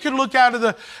David could look out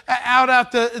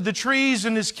at the trees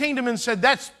in his kingdom and said,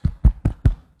 it's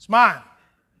mine.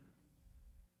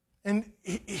 And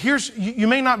you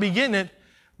may not be getting it.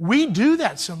 We do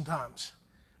that sometimes.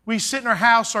 We sit in our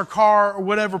house, our car, or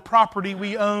whatever property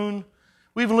we own.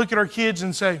 We even look at our kids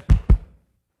and say,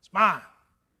 it's mine.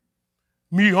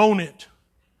 Me own it.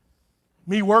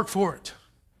 Me work for it.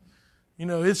 You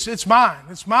know, it's mine.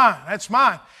 It's mine. That's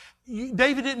mine.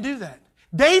 David didn't do that.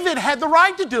 David had the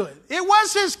right to do it. It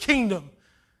was his kingdom.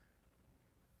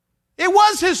 It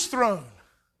was his throne.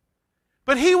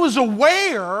 But he was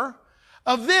aware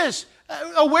of this,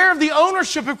 aware of the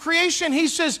ownership of creation. He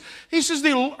says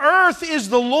the earth is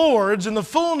the Lord's and the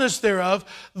fullness thereof,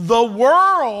 the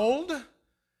world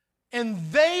and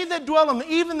they that dwell in them,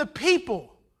 even the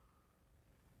people.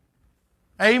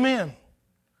 Amen.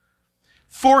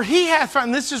 For he hath found,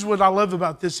 and this is what I love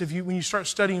about this, when you start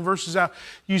studying verses out,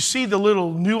 you see the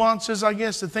little nuances, I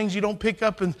guess, the things you don't pick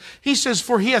up. And he says,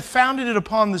 for he hath founded it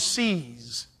upon the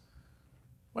seas.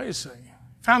 Wait a second.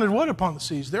 Founded what upon the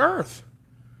seas? The earth.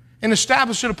 And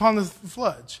established it upon the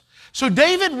floods. So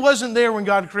David wasn't there when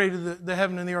God created the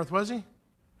heaven and the earth, was he?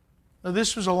 No,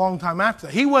 this was a long time after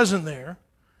that. He wasn't there.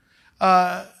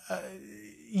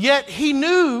 Yet he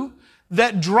knew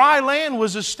that dry land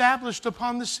was established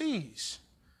upon the seas.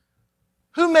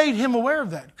 Who made him aware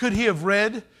of that? Could he have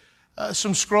read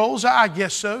some scrolls? I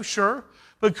guess so, sure.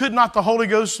 But could not the Holy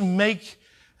Ghost make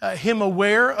him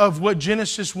aware of what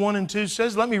Genesis 1 and 2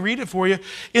 says? Let me read it for you.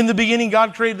 In the beginning,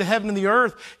 God created the heaven and the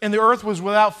earth was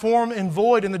without form and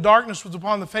void, and the darkness was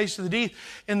upon the face of the deep,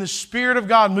 and the Spirit of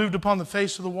God moved upon the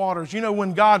face of the waters. You know,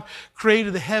 when God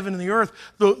created the heaven and the earth,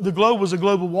 the globe was a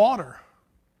globe of water.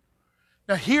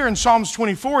 Now here in Psalms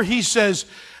 24, he says,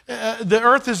 the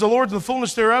earth is the Lord's and the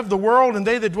fullness thereof, the world and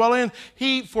they that dwell in.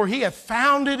 For he hath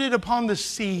founded it upon the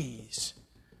seas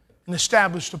and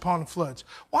established upon the floods.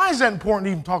 Why is that important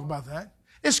to even talk about that?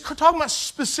 It's talking about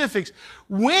specifics.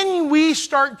 When we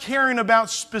start caring about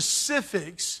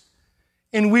specifics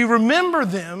and we remember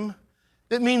them,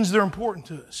 that means they're important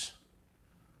to us.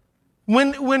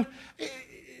 Let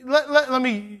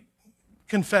me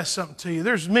confess something to you.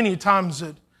 There's many times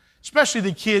that, especially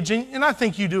the kids, and I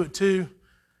think you do it too,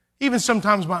 even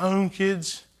sometimes my own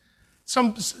kids,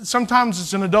 sometimes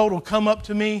it's an adult will come up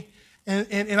to me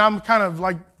and I'm kind of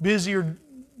like busy or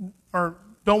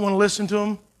don't want to listen to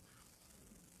them.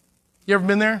 You ever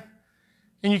been there?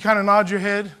 And you kind of nod your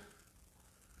head.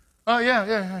 Oh,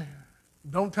 yeah.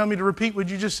 Don't tell me to repeat what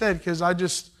you just said, because I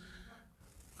just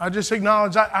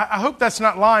acknowledge. I hope that's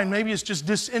not lying. Maybe it's just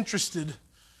disinterested.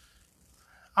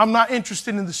 I'm not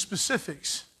interested in the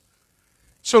specifics.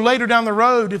 So later down the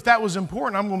road, if that was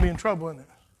important, I'm going to be in trouble, isn't it?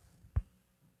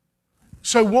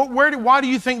 So why do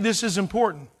you think this is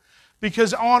important?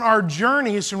 Because on our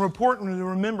journey, it's important to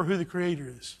remember who the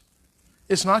Creator is.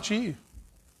 It's not you.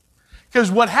 Because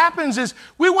what happens is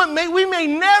we may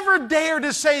never dare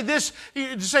to say this,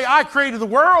 to say, I created the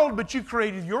world, but you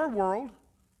created your world.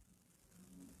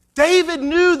 David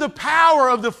knew the power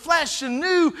of the flesh and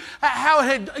knew how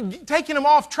it had taken him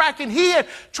off track, and he had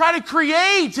tried to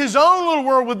create his own little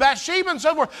world with Bathsheba and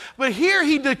so forth. But here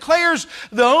he declares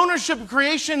the ownership of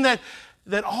creation that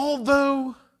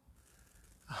although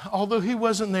he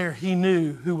wasn't there, he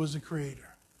knew who was the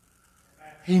creator.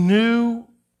 He knew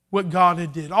what God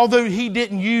had did. Although he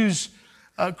didn't use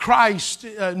Christ,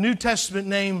 New Testament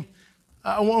name,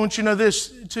 I want you to know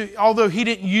this, although he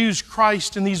didn't use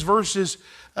Christ in these verses,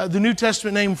 the New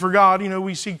Testament name for God,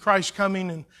 we see Christ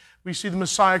coming and we see the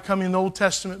Messiah coming in the Old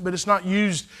Testament, but it's not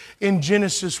used in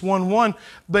Genesis 1:1.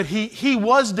 But he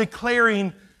was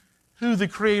declaring who the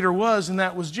Creator was, and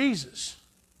that was Jesus.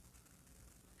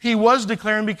 He was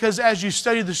declaring, because as you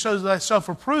study the shows that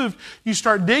self-approved, you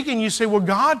start digging, you say, well,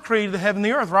 God created the heaven and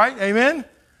the earth, right? Amen?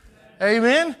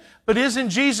 Amen? But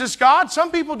isn't Jesus God? Some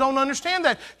people don't understand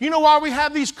that. You know why we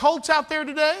have these cults out there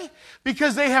today?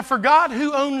 Because they have forgot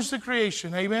who owns the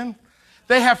creation. Amen?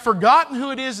 They have forgotten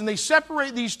who it is, and they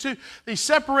separate these two. They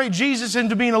separate Jesus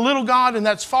into being a little God, and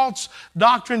that's false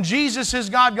doctrine. Jesus is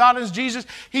God. God is Jesus.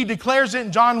 He declares it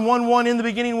in John 1:1. In the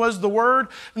beginning was the Word,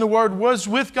 and the Word was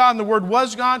with God, and the Word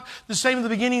was God. The same in the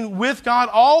beginning with God.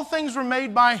 All things were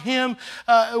made by Him.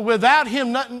 Without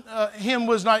Him, Him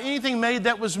was not anything made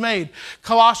that was made.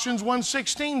 Colossians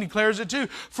 1:16 declares it too.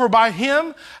 For by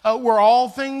Him were all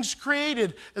things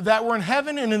created that were in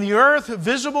heaven and in the earth,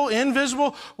 visible,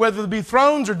 invisible, whether it be thrones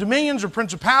or dominions or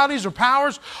principalities or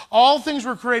powers. All things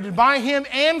were created by Him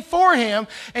and for Him,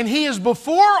 and He is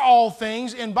before all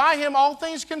things, and by Him all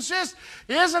things consist.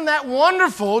 Isn't that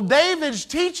wonderful? David's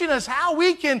teaching us how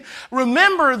we can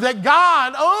remember that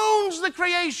God owns the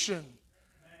creation.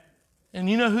 And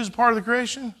you know who's part of the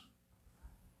creation?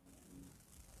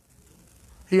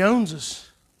 He owns us.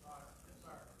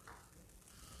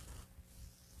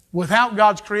 Without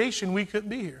God's creation, we couldn't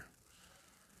be here.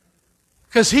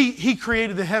 Because he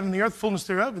created the heaven and the earth, fullness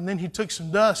thereof, and then He took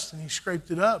some dust and He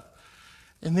scraped it up.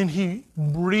 And then He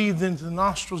breathed into the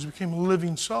nostrils, became a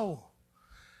living soul.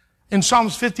 In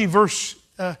Psalms 50, verse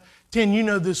 10, you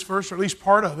know this verse, or at least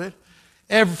part of it.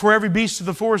 For every beast of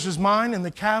the forest is mine, and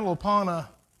the cattle upon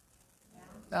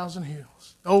 1,000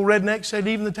 hills. The old redneck said,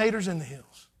 even the taters in the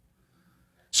hills.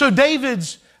 So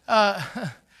David's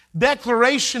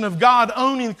declaration of God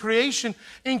owning the creation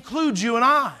includes you and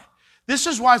I. This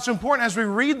is why it's important as we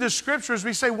read the Scriptures,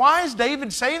 we say, why is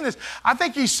David saying this? I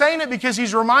think he's saying it because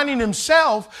he's reminding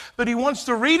himself, but he wants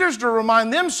the readers to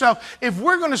remind themselves, if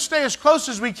we're going to stay as close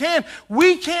as we can't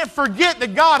forget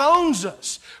that God owns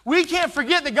us. We can't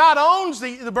forget that God owns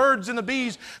the birds and the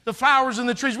bees, the flowers and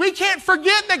the trees. We can't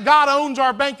forget that God owns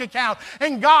our bank account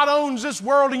and God owns this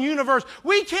world and universe.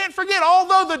 We can't forget,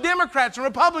 although the Democrats and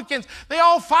Republicans, they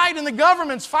all fight and the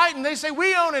government's fighting. They say,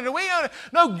 we own it and we own it.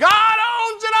 No, God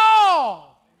owns it all.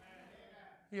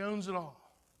 He owns it all.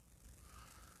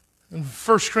 In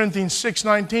 1 Corinthians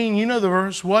 6:19, you know the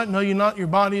verse. What? Know ye not your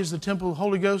body is the temple of the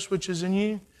Holy Ghost which is in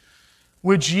you,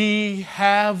 which ye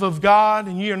have of God,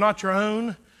 and ye are not your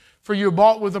own. For you are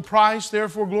bought with a price.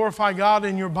 Therefore glorify God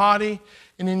in your body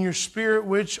and in your spirit,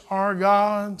 which are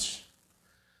God's.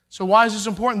 So why is this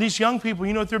important? These young people,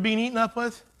 you know what they're being eaten up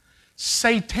with?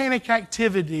 Satanic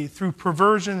activity through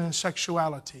perversion and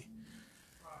sexuality.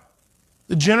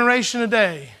 The generation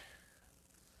today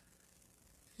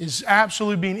is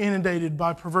absolutely being inundated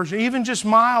by perversion. Even just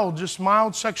mild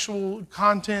sexual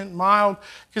content,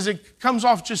 because it comes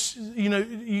off just,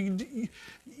 you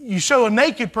show a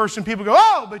naked person, people go,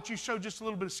 oh, but you show just a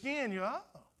little bit of skin, you go, oh.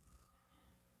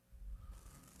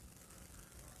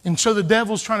 And so the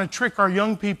devil's trying to trick our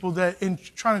young people and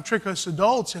trying to trick us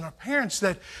adults and our parents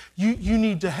that you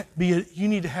need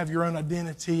to have your own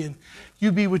identity and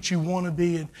you be what you want to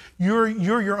be and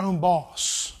you're your own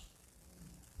boss.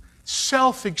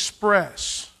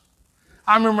 Self-express.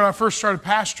 I remember when I first started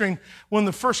pastoring, one of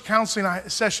the first counseling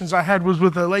sessions I had was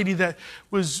with a lady that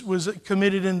was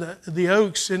committed in the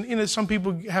Oaks. And some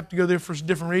people have to go there for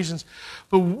different reasons.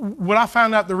 But what I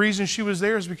found out the reason she was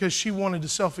there is because she wanted to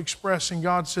self-express. And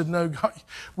God said, no, God,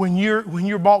 when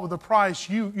you're bought with a price,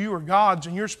 you are God's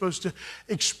and you're supposed to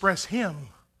express Him.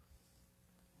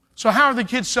 So how are the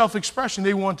kids self-expressing?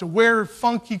 They want to wear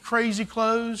funky, crazy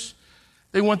clothes.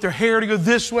 They want their hair to go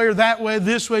this way or that way,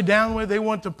 this way, down way. They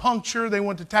want to puncture. They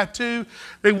want to tattoo.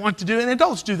 They want to do, and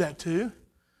adults do that too.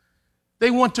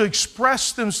 They want to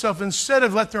express themselves instead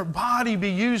of let their body be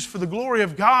used for the glory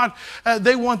of God.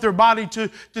 They want their body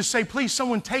to say, please,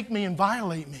 someone take me and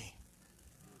violate me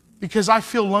because I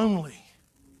feel lonely.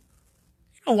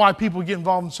 You know why people get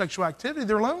involved in sexual activity?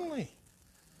 They're lonely.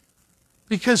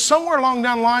 Because somewhere along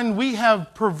down the line, we have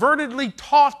pervertedly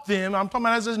taught them, I'm talking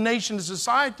about as a nation, as a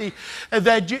society,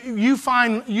 that you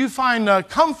find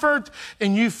comfort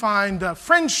and you find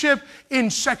friendship in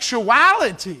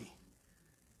sexuality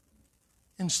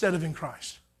instead of in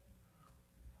Christ.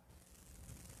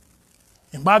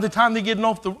 And by the time they get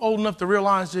old enough to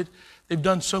realize it, they've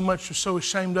done so much, they're so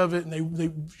ashamed of it, and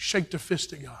they shake their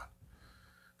fist at God.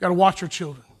 Got to watch our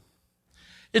children.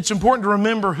 It's important to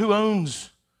remember who owns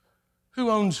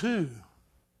who.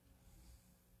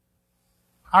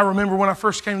 I remember when I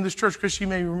first came to this church, Chris, you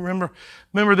may remember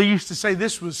they used to say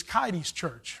this was Kitey's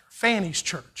church, Fanny's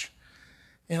church.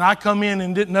 And I come in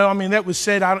and didn't know. I mean, that was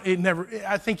said.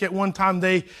 I think at one time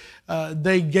they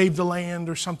gave the land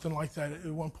or something like that at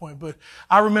one point. But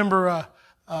I remember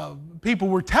people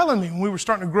were telling me when we were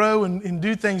starting to grow and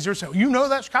do things. They're saying, "You know,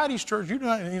 that's Kitey's church." You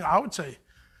know, and I would say,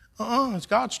 it's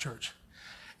God's church.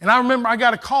 And I remember I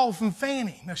got a call from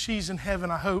Fanny. Now, she's in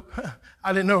heaven, I hope.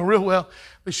 I didn't know her real well.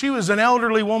 But she was an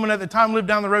elderly woman at the time, lived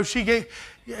down the road.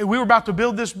 We were about to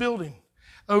build this building.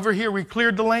 Over here, we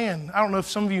cleared the land. I don't know if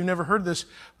some of you never heard this,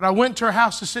 but I went to her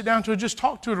house to sit down to her, just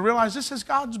talk to her to realize this is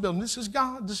God's building. This is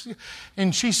God.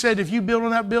 And she said, if you build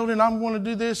on that building, I'm going to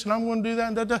do this and I'm going to do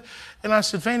that. And, and I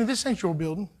said, Fanny, this ain't your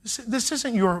building. This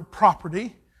isn't your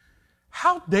property.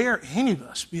 How dare any of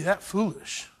us be that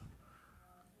foolish?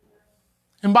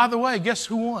 And by the way, guess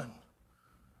who won?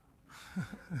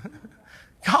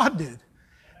 God did.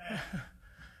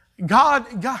 God,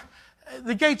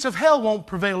 the gates of hell won't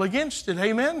prevail against it.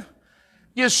 Amen?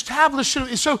 You establish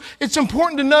it. So it's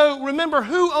important to know, remember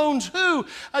who owns who.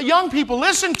 Young people,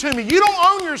 listen to me. You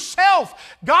don't own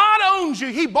yourself. God owns you.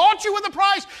 He bought you with a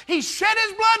price. He shed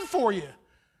His blood for you.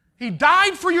 He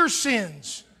died for your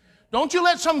sins. Don't you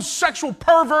let some sexual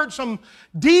pervert, some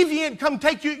deviant come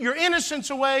take your innocence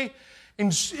away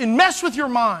and mess with your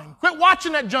mind. Quit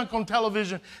watching that junk on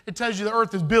television. It tells you the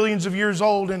earth is billions of years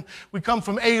old and we come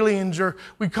from aliens or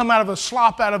we come out of a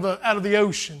slop out of the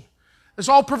ocean. It's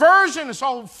all perversion. It's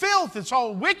all filth. It's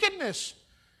all wickedness.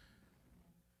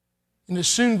 And it's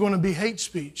soon going to be hate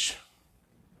speech.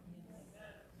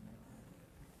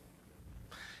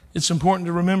 It's important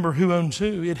to remember who owns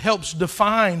who. It helps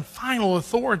define final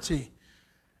authority.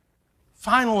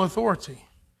 Final authority.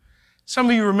 Some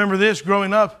of you remember this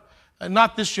growing up.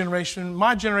 Not this generation,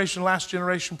 my generation, last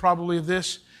generation probably of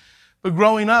this. But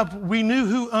growing up, we knew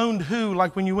who owned who.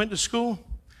 Like when you went to school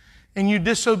and you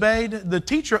disobeyed, the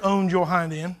teacher owned your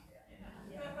hind end.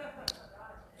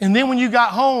 And then when you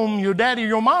got home, your daddy or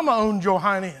your mama owned your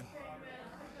hind end.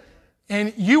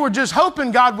 And you were just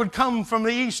hoping God would come from the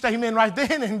east, amen, right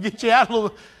then and get you out a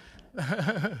little.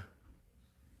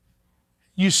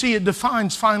 You see, it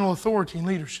defines final authority and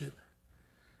leadership.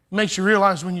 It makes you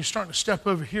realize when you're starting to step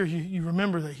over here, you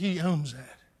remember that He owns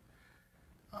that.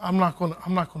 I'm not going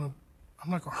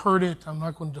to hurt it. I'm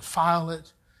not going to defile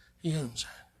it. He owns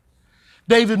that.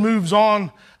 David moves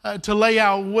on to lay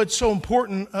out what's so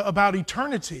important about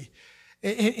eternity.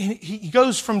 He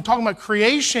goes from talking about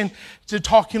creation to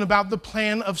talking about the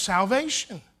plan of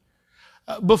salvation.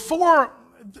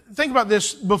 Think about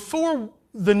this, before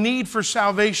the need for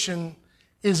salvation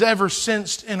is ever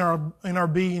sensed in our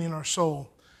being, in our soul,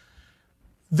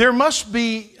 there must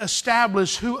be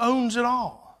established who owns it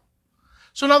all.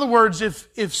 So in other words,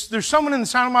 if there's someone in the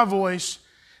sound of my voice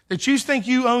that you think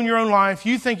you own your own life,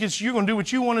 you think you're going to do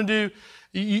what you want to do,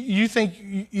 you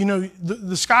think,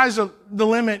 the sky's the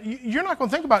limit, you're not going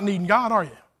to think about needing God, are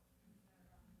you?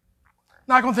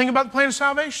 Not going to think about the plan of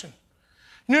salvation.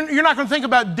 You're not going to think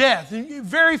about death.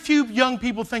 Very few young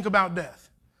people think about death.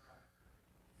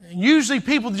 And usually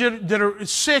people that are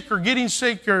sick or getting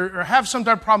sick or have some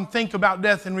type of problem think about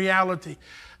death in reality.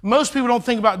 Most people don't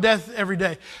think about death every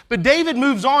day. But David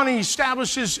moves on and he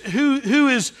establishes who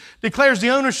declares the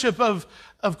ownership of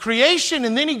creation,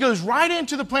 and then he goes right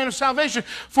into the plan of salvation.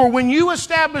 For when you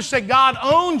establish that God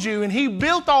owns you and He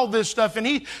built all this stuff and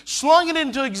He slung it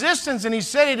into existence and He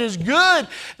said it is good,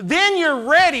 then you're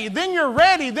ready. Then you're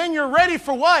ready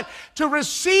for what? To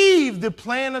receive the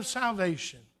plan of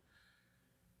salvation.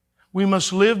 We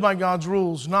must live by God's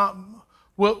rules, not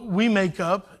what we make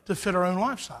up to fit our own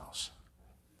lifestyles.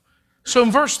 So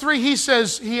in verse 3,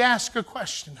 he asks a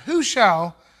question. Who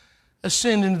shall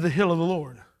ascend into the hill of the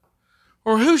Lord?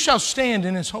 Or who shall stand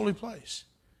in His holy place?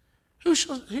 Who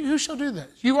shall do that?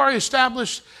 You are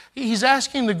established. He's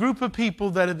asking the group of people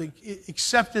that have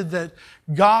accepted that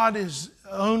God is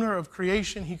owner of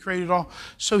creation. He created all.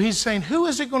 So he's saying,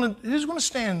 who's going to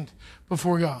stand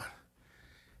before God?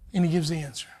 And he gives the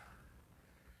answer.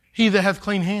 He that hath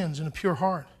clean hands and a pure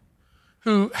heart,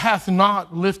 who hath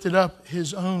not lifted up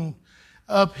his own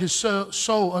up his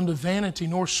soul unto vanity,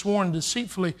 nor sworn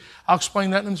deceitfully. I'll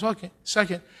explain that in a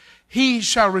second. He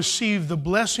shall receive the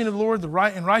blessing of the Lord, the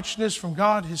right and righteousness from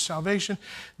God, his salvation.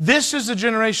 This is the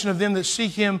generation of them that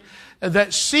seek him,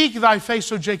 that seek thy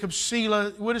face, O Jacob.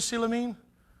 Selah. What does Selah mean?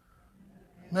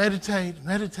 Meditate,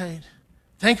 meditate.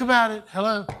 Think about it.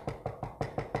 Hello.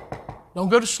 Don't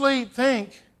go to sleep.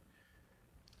 Think.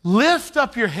 Lift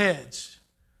up your heads.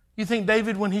 You think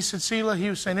David, when he said Selah, he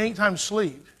was saying, it ain't time to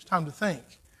sleep. It's time to think.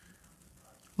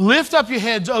 Lift up your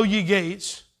heads, O ye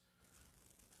gates,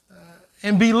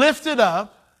 and be lifted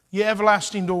up, ye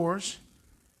everlasting doors,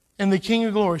 and the King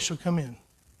of glory shall come in.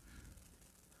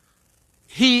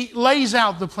 He lays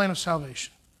out the plan of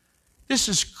salvation. This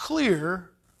is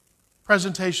clear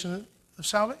presentation of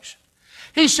salvation.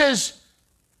 He says,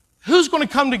 who's going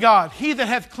to come to God? He that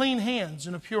hath clean hands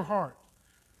and a pure heart.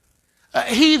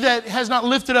 He that has not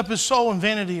lifted up his soul in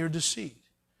vanity or deceit.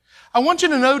 I want you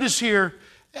to notice here,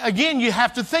 again, you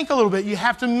have to think a little bit. You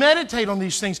have to meditate on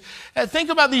these things. Think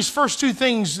about these first two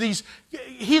things.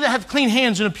 He that hath clean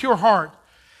hands and a pure heart.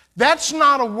 That's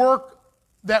not a work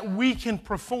that we can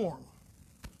perform.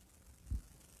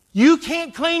 You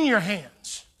can't clean your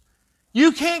hands.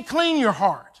 You can't clean your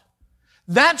heart.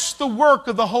 That's the work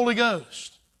of the Holy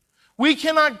Ghost. We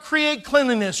cannot create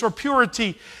cleanliness or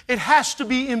purity. It has to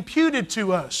be imputed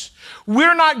to us.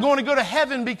 We're not going to go to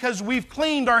heaven because we've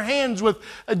cleaned our hands with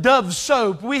a Dove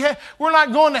soap. We're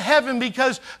not going to heaven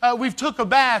because we've took a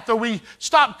bath, or we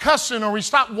stopped cussing, or we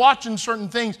stopped watching certain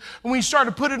things. When we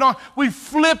started to put it on, we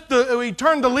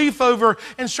turned the leaf over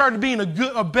and started being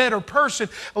a better person.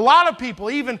 A lot of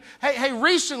people, even,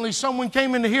 recently someone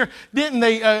came into here, didn't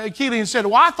they, Keely, and said,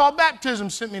 well, I thought baptism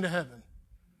sent me to heaven.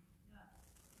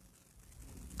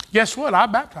 Guess what? I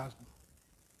baptized them.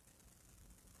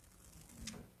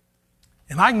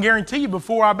 And I can guarantee you,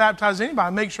 before I baptize anybody, I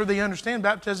make sure they understand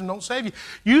baptism don't save you.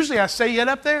 Usually I say it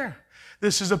up there.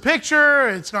 This is a picture.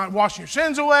 It's not washing your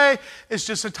sins away. It's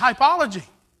just a typology.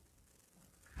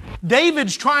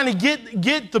 David's trying to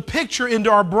get the picture into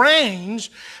our brains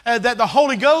that the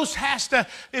Holy Ghost has to,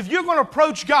 if you're going to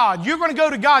approach God, you're going to go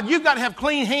to God, you've got to have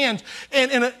clean hands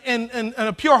and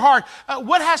a pure heart.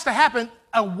 What has to happen?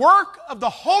 A work of the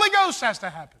Holy Ghost has to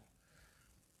happen.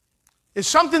 It's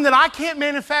something that I can't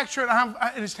manufacture, and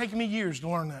it's taken me years to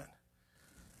learn that.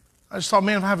 I just thought,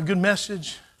 man, if I have a good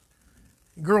message,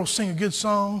 girls sing a good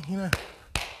song,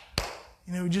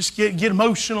 we just get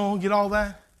emotional, get all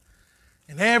that.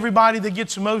 And everybody that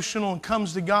gets emotional and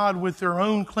comes to God with their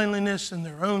own cleanliness and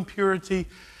their own purity,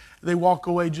 they walk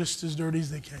away just as dirty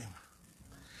as they came.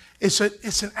 It's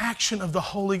an action of the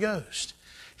Holy Ghost.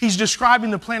 He's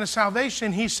describing the plan of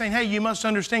salvation. He's saying, hey, you must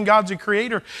understand God's a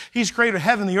creator. He's creator of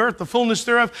heaven and the earth, the fullness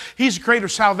thereof. He's the creator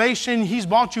of salvation. He's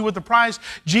bought you with a price.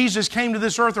 Jesus came to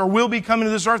this earth, or will be coming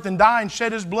to this earth, and die and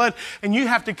shed his blood. And you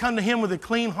have to come to him with a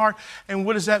clean heart. And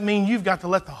what does that mean? You've got to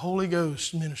let the Holy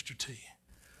Ghost minister to you.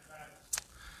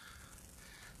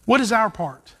 What is our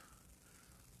part?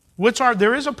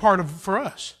 There is a part for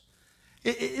us.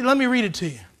 Let me read it to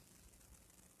you.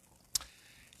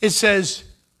 It says,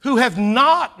 who hath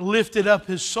not lifted up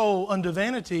his soul unto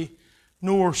vanity,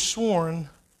 nor sworn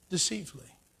deceitfully.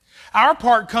 Our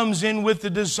part comes in with the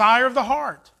desire of the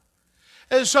heart.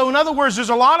 So in other words,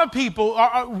 there's a lot of people,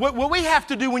 what we have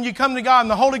to do when you come to God and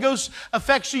the Holy Ghost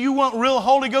affects you, you want real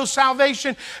Holy Ghost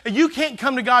salvation, you can't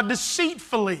come to God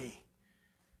deceitfully.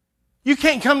 You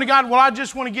can't come to God, well, I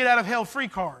just want to get out of hell free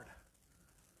card.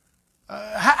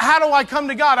 How do I come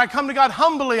to God? I come to God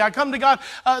humbly. I come to God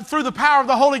through the power of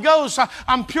the Holy Ghost.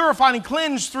 I'm purified and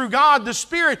cleansed through God, the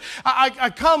Spirit.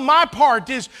 My part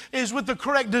is with the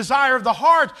correct desire of the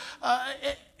heart.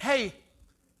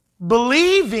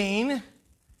 Believing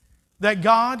that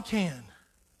God can,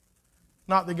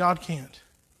 not that God can't.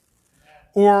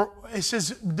 Or it says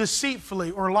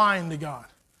deceitfully or lying to God.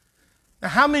 Now,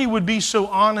 how many would be so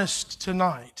honest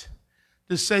tonight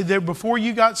to say that before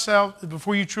you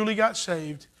truly got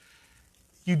saved,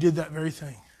 you did that very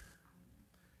thing?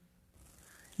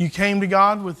 You came to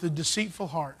God with a deceitful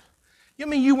heart. I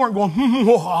mean, you weren't going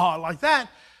like that,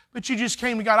 but you just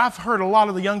came to God. I've heard a lot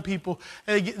of the young people,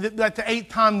 at the 8th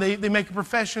time they make a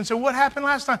profession, say, what happened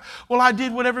last time? Well, I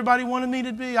did what everybody wanted me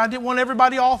to be. I didn't want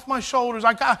everybody off my shoulders.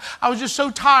 I was just so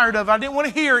tired of it. I didn't want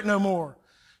to hear it no more.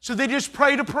 So they just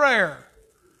prayed a prayer.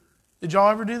 Did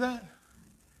y'all ever do that?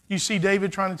 You see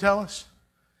David trying to tell us?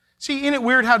 See, isn't it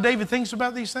weird how David thinks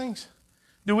about these things?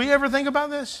 Do we ever think about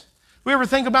this? We ever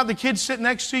think about the kid sitting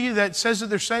next to you that says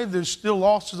that they're saved, they're still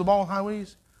lost as the ball in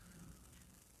highways?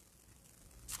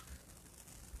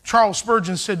 Charles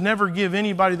Spurgeon said, never give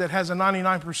anybody that has a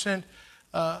 99%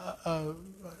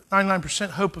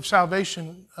 hope of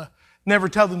salvation Never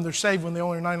tell them they're saved when they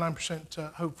only are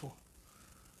 99% hopeful.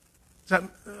 Did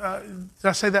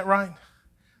I say that right?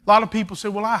 A lot of people say,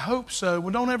 well, I hope so.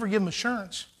 Well, don't ever give them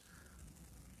assurance.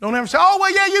 Don't ever say, oh,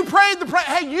 well, yeah, you prayed the prayer.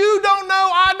 Hey, you don't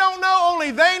know, I don't know, only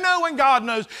they know and God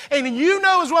knows. And you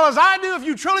know as well as I do, if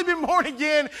you've truly been born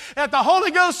again, that the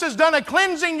Holy Ghost has done a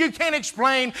cleansing you can't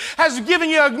explain, has given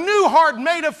you a new heart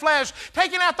made of flesh,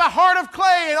 taken out the heart of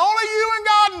clay, and only you and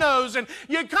God knows. And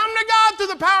you come to God through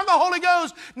the power of the Holy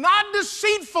Ghost, not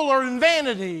deceitful or in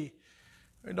vanity.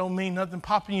 It don't mean nothing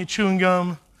popping you chewing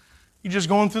gum. You're just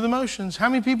going through the motions. How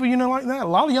many people you know like that? A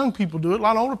lot of young people do it. A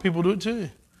lot of older people do it too.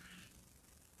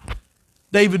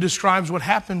 David describes what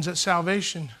happens at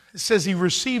salvation. It says he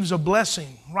receives a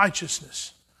blessing,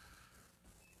 righteousness.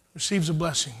 Receives a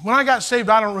blessing. When I got saved,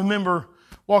 I don't remember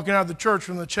walking out of the church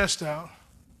from the chest out.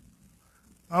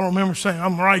 I don't remember saying,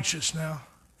 I'm righteous now.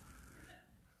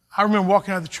 I remember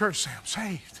walking out of the church saying, I'm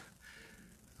saved.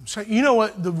 I'm saved. You know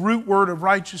what the root word of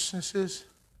righteousness is?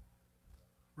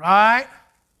 Right?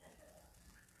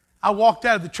 I walked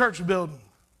out of the church building.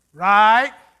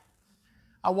 Right?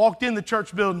 I walked in the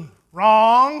church building.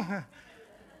 Wrong.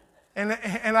 And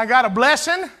I got a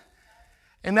blessing.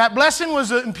 And that blessing was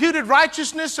the imputed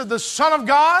righteousness of the Son of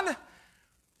God.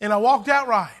 And I walked out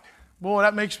right. Boy,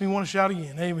 that makes me want to shout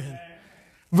again. Amen.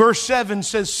 Verse 7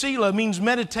 says Selah means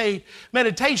meditate.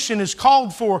 Meditation is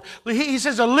called for. He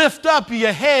says to lift up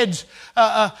your heads,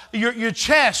 your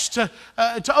chest, to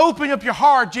open up your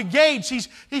heart, your gates.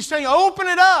 He's saying open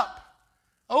it up.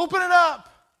 Open it up.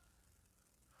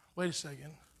 Wait a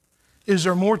second. Is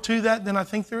there more to that than I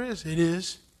think there is? It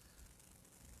is.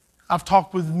 I've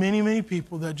talked with many, many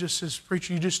people that just says,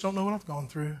 preacher, you just don't know what I've gone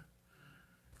through.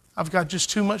 I've got just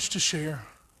too much to share.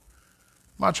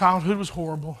 My childhood was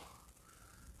horrible.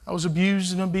 I was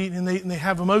abused and beaten, and they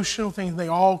have emotional things. They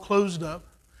all closed up.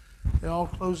 They all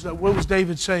closed up. What was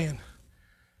David saying?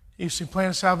 You see, plan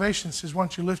of salvation says, why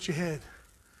don't you lift your head?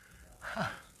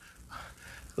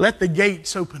 Let the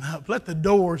gates open up. Let the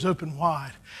doors open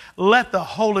wide. Let the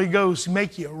Holy Ghost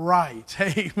make you right.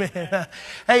 Amen.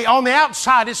 Hey, on the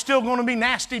outside, it's still going to be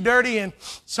nasty, dirty, and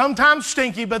sometimes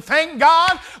stinky, but thank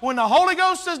God when the Holy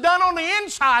Ghost is done on the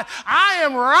inside, I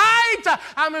am right.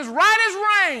 I'm as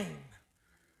right as rain.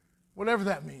 Whatever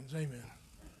that means. Amen.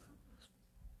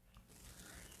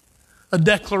 A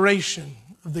declaration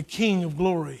of the King of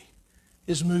Glory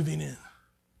is moving in.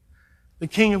 The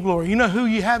King of Glory. You know who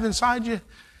you have inside you?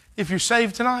 If you're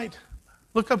saved tonight,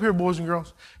 look up here, boys and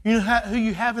girls. You know who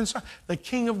you have inside? The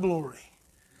King of Glory.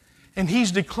 And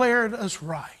He's declared us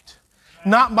right.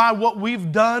 Not by what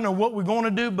we've done or what we're going to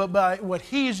do, but by what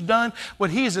He's done, what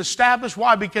He has established.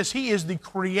 Why? Because He is the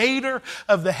creator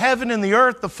of the heaven and the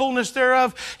earth, the fullness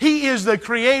thereof. He is the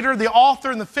creator, the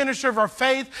author, and the finisher of our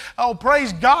faith. Oh,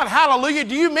 praise God. Hallelujah.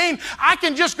 Do you mean I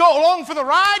can just go along for the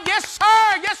ride? Yes,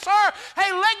 sir. Yes, sir.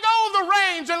 Hey, let go of the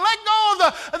reins and let go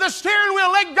of the steering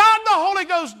wheel. Let God, the Holy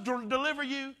Ghost, deliver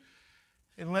you.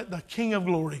 And let the King of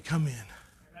Glory come in.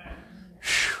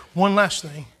 Whew. One last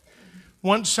thing.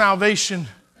 Once salvation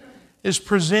is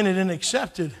presented and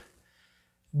accepted,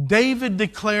 David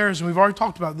declares, and we've already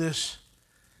talked about this,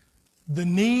 the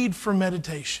need for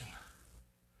meditation.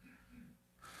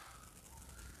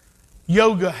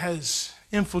 Yoga has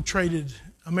infiltrated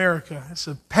America. It's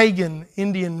a pagan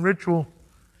Indian ritual,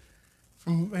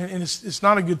 and it's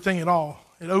not a good thing at all.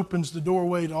 It opens the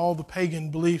doorway to all the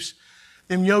pagan beliefs.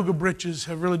 Them yoga britches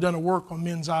have really done a work on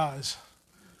men's eyes.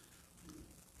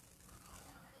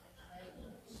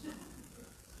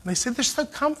 They say they're so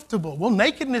comfortable. Well,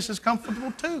 nakedness is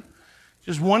comfortable too.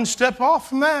 Just one step off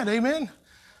from that, amen.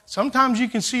 Sometimes you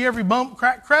can see every bump,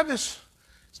 crack, crevice.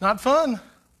 It's not fun.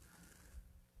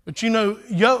 But you know,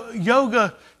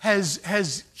 yoga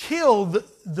has killed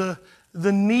the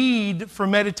need for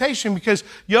meditation, because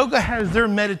yoga has their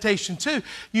meditation too.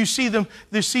 You see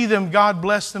them, God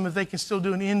bless them if they can still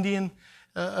do an Indian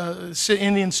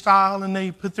style, and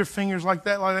they put their fingers like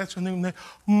that,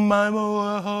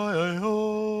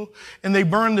 and they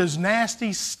burn those nasty,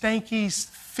 stanky,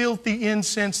 filthy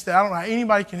incense that I don't know how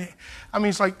anybody can. I mean,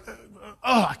 it's like,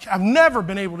 I've never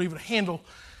been able to even handle.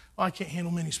 Well, I can't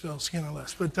handle many spells, skin or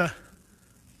less. But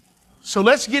so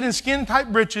let's get in skin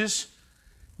tight britches,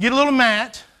 get a little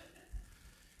mat,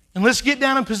 and let's get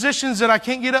down in positions that I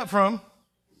can't get up from,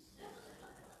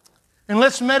 and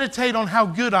let's meditate on how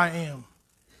good I am.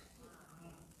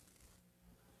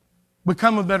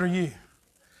 Become a better you.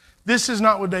 This is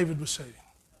not what David was saying.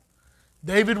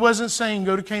 David wasn't saying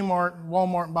go to Kmart,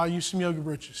 Walmart, and buy you some yoga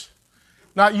britches.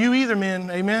 Not you either, men.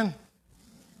 Amen.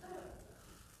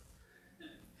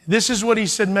 This is what he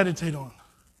said meditate on.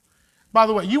 By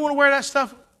the way, you want to wear that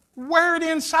stuff? Wear it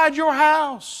inside your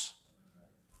house.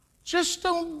 Just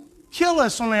don't kill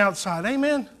us on the outside.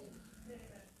 Amen?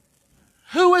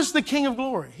 Who is the King of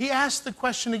glory? He asked the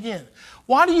question again.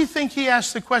 Why do you think he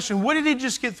asked the question? What did he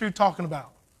just get through talking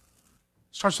about?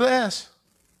 Starts with S.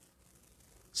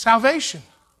 Salvation.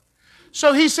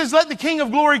 So he says, let the King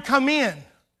of glory come in.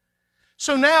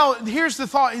 So now, here's the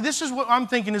thought. This is what I'm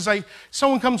thinking is like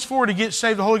someone comes forward to get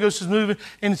saved, the Holy Ghost is moving,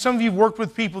 and some of you have worked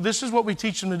with people. This is what we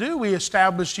teach them to do. We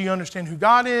establish, you understand who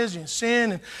God is, you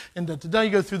sin, and you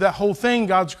go through that whole thing.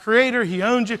 God's creator, He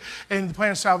owns you, and the plan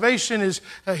of salvation is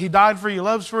He died for you,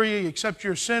 loves for you, you accept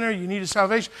you're a sinner, you need a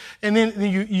salvation, and then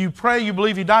you pray, you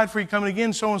believe He died for you, coming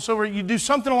again, so on and so forth. You do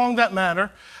something along that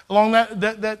matter, along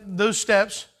those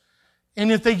steps,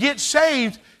 and if they get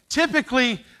saved,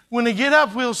 typically, when they get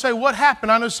up, we'll say, what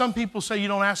happened? I know some people say you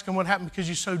don't ask them what happened because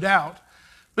you sow doubt.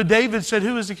 But David said,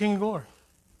 who is the King of glory?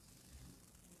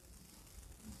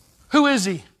 Who is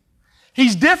He?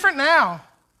 He's different now.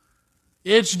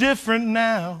 It's different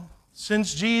now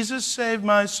since Jesus saved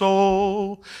my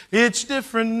soul. It's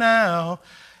different now.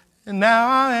 And now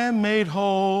I am made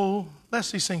whole.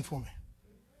 Leslie, sing for me.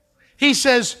 He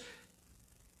says,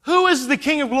 who is the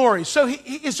King of glory? So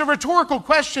it's a rhetorical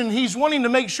question. He's wanting to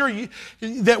make sure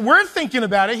that we're thinking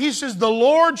about it. He says, the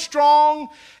Lord strong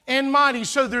and mighty.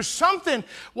 So there's something.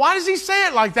 Why does he say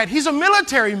it like that? He's a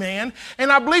military man,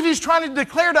 and I believe he's trying to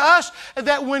declare to us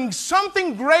that when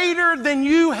something greater than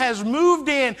you has moved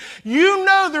in, you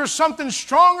know there's something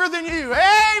stronger than you.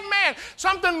 Amen.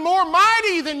 Something more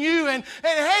mighty than you. And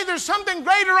hey, there's something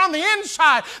greater on the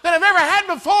inside than I've ever had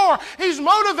before. He's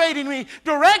motivating me,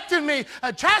 directing me,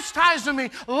 chastising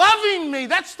me, loving me.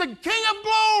 That's the King of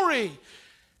glory.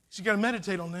 So you got to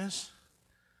meditate on this.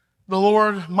 The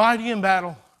Lord mighty in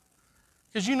battle.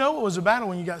 Because you know it was a battle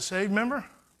when you got saved, remember?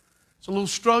 It's a little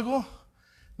struggle.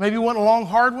 Maybe it wasn't a long,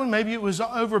 hard one. Maybe it was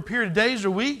over a period of days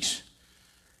or weeks.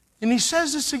 And he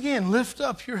says this again, lift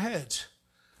up your heads,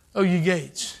 O ye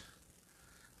gates.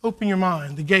 Open your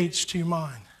mind, the gates to your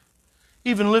mind.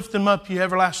 Even lift them up, ye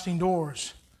everlasting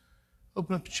doors.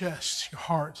 Open up your chest, your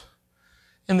heart,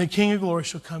 and the King of glory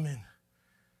shall come in.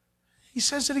 He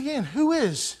says it again. Who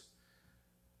is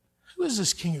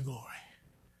this King of glory?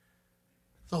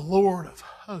 The Lord of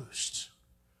hosts.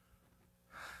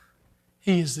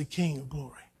 He is the King of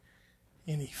glory.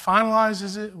 And he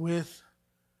finalizes it with,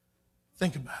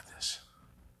 think about this.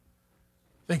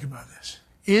 Think about this.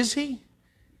 Is he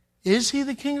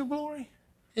the King of glory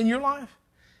in your life?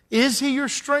 Is he your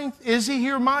strength? Is he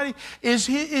your mighty? Is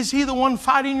he the one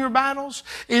fighting your battles?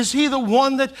 Is he the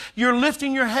one that you're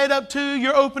lifting your head up to?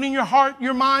 You're opening your heart,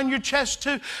 your mind, your chest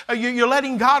to? You're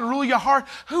letting God rule your heart?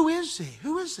 Who is he?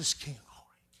 Who is this King of glory?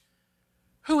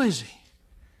 Who is he?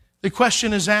 The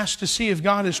question is asked to see if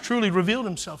God has truly revealed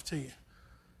himself to you.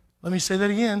 Let me say that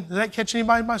again. Did that catch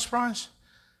anybody by surprise?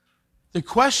 The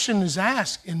question is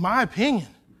asked, in my opinion.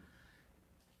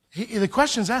 The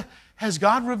question is asked, has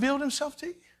God revealed himself to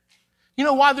you? You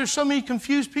know why there's so many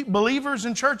confused people, believers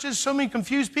in churches, so many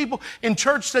confused people in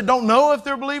church that don't know if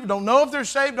they're believers, don't know if they're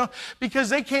saved, because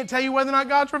they can't tell you whether or not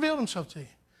God's revealed himself to you.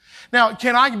 Now,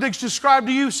 can I describe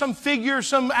to you some figure,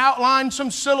 some outline, some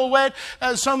silhouette,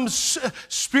 some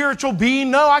spiritual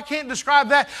being? No, I can't describe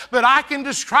that. But I can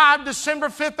describe December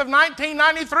 5th of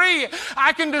 1993.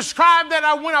 I can describe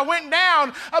that when I went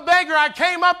down a beggar, I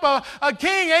came up a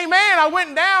king. Amen. I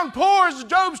went down poor as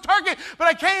Job's turkey, but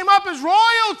I came up as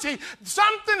royalty.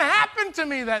 Something happened to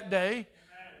me that day.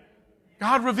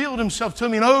 God revealed himself to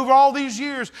me, and over all these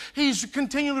years, he's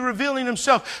continually revealing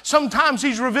himself. Sometimes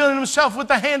he's revealing himself with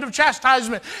the hand of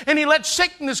chastisement, and he lets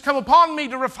sickness come upon me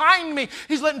to refine me.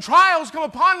 He's letting trials come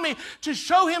upon me to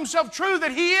show himself true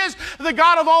that he is the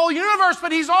God of all universe,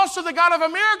 but he's also the God of a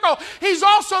miracle. He's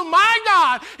also my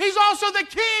God. He's also the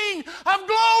King of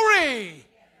glory.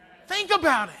 Think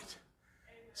about it.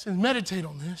 So meditate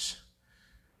on this.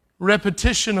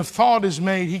 Repetition of thought is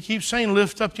made. He keeps saying,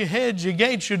 lift up your heads, your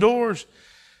gates, your doors.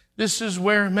 This is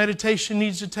where meditation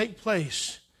needs to take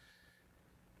place.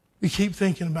 We keep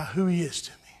thinking about who he is to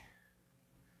me.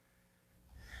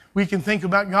 We can think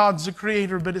about God's the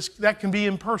creator, but that can be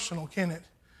impersonal, can it?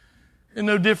 And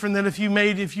no different than if you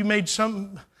made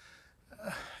some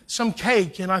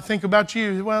cake, and I think about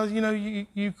you. Well, you know,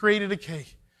 you created a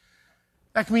cake.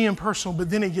 That can be impersonal, but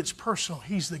then it gets personal.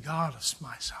 He's the God of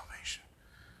my salvation.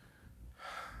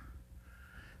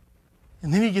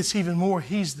 And then he gets even more.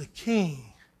 He's the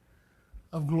King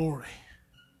of glory.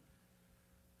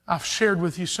 I've shared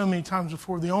with you so many times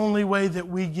before, the only way that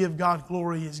we give God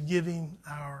glory is giving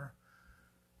ourselves.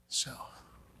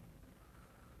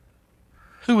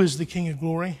 Who is the King of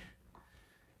glory?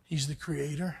 He's the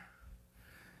Creator.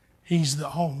 He's the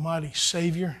Almighty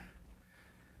Savior.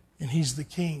 And He's the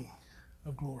King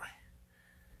of glory.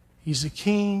 He's the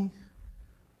King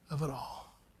of it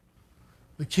all.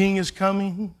 The King is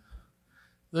coming.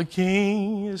 The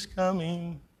King is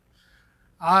coming.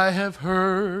 I have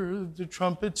heard the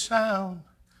trumpet sound.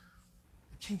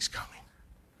 The King's coming.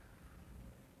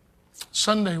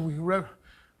 Sunday we're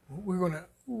going to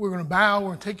bow. We're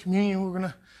going to take communion. We're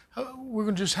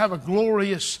going to just have a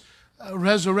glorious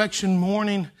resurrection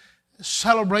morning,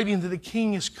 celebrating that the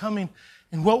King is coming.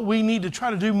 And what we need to try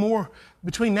to do more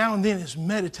between now and then is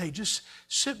meditate. Just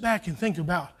sit back and think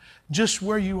about just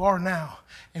where you are now.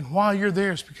 And why you're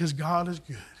there is because God is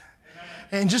good.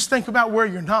 And just think about where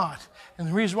you're not. And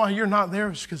the reason why you're not there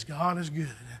is because God is good.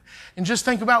 And just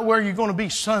think about where you're going to be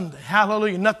Sunday.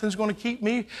 Hallelujah. Nothing's going to keep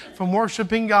me from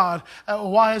worshiping God.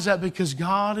 Why is that? Because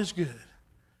God is good.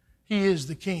 He is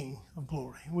the King of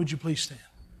glory. Would you please stand?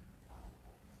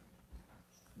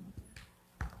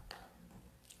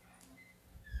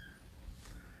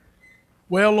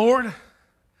 Well, Lord,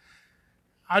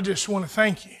 I just want to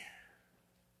thank you.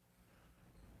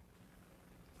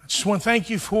 I just want to thank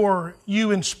you for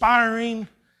you inspiring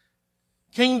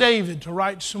King David to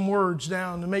write some words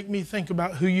down to make me think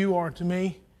about who you are to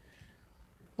me.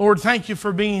 Lord, thank you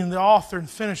for being the author and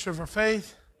finisher of our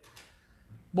faith.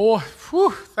 Boy,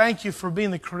 thank you for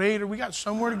being the creator. We got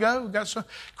somewhere to go. We got some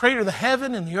creator of the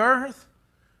heaven and the earth.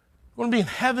 We're going to be in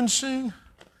heaven soon.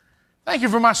 Thank you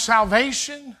for my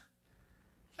salvation.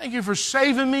 Thank you for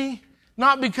saving me,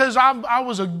 not because I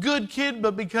was a good kid,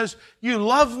 but because you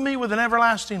loved me with an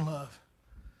everlasting love.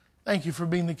 Thank you for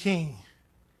being the King.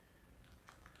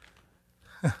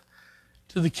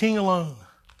 To the King alone,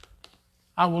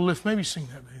 I will lift. Maybe sing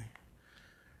that, baby.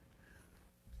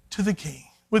 To the King.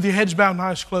 With your heads bowed and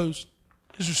eyes closed.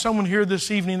 Is there someone here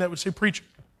this evening that would say, preacher,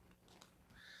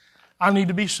 I need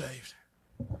to be saved.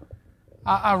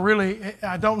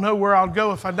 I don't know where I'll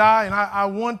go if I die, and I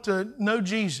want to know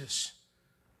Jesus.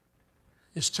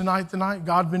 Is tonight the night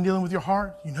God been dealing with your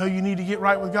heart? You know you need to get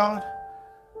right with God?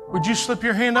 Would you slip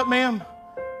your hand up, ma'am?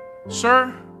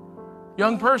 Sir,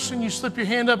 young person, you slip your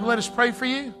hand up and let us pray for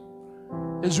you.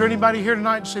 Is there anybody here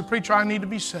tonight to say, preacher, I need to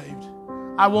be saved?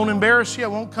 I won't embarrass you. I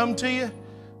won't come to you.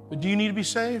 But do you need to be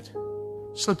saved?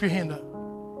 Slip your hand up.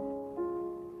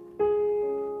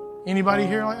 Anybody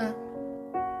here like that?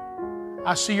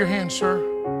 I see your hand, sir.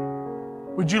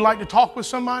 Would you like to talk with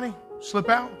somebody? Slip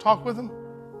out, talk with them.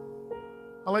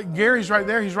 I'll let Gary's right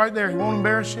there. He's right there. He won't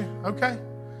embarrass you. Okay?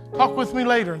 Talk with me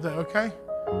later, though, okay?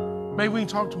 Maybe we can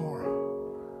talk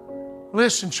tomorrow.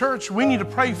 Listen, church, we need to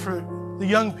pray for the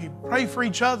young people. Pray for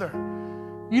each other.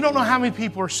 You don't know how many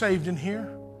people are saved in here.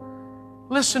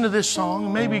 Listen to this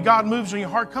song. Maybe God moves on your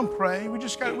heart. Come pray.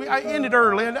 I ended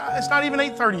early. It's not even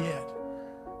 8:30 yet.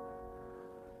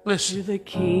 Listen. To the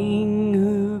King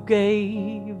who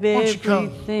gave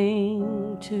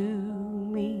everything to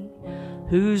me,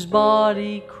 whose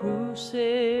body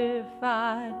crucified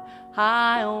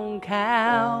high on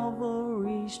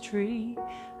Calvary's tree,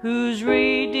 whose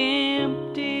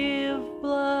redemptive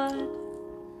blood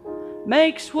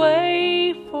makes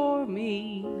way for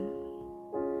me.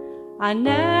 I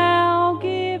now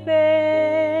give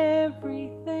everything.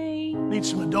 Need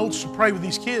some adults to pray with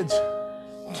these kids.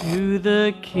 To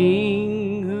the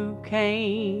King who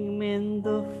came in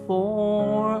the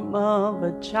form of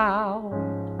a child,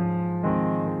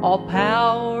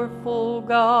 all-powerful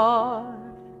God,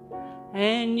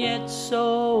 and yet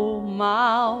so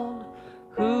mild,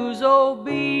 whose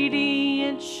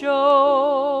obedience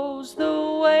shows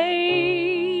the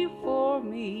way for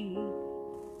me.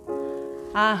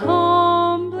 I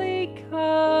humbly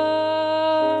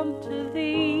come to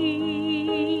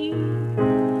Thee.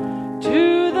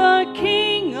 To the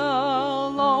King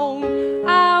alone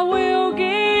I will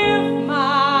give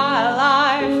my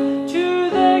life. To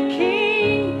the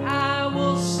King I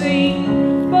will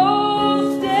sing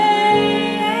both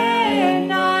day and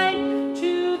night.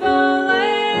 To the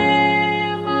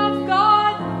Lamb of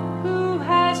God who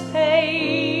has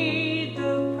paid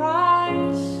the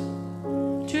price.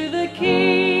 To the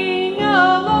King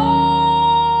alone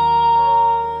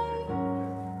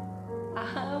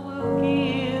I will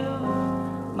give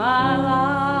my life.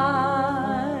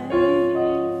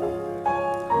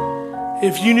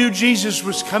 If you knew Jesus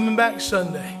was coming back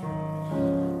Sunday,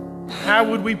 how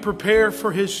would we prepare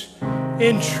for His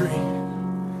entry?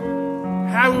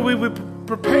 How would we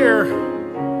prepare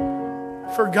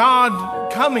for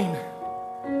God coming?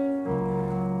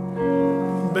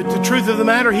 But the truth of the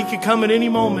matter, He could come at any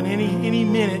moment, any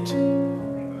minute.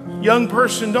 Young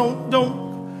person,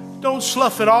 don't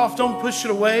slough it off. Don't push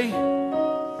it away.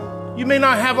 You may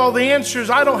not have all the answers.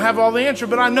 I don't have all the answers,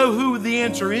 but I know who the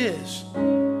answer is.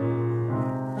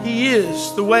 He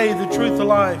is the way, the truth, the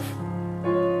life.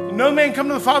 And no man come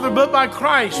to the Father but by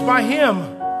Christ, by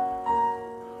Him.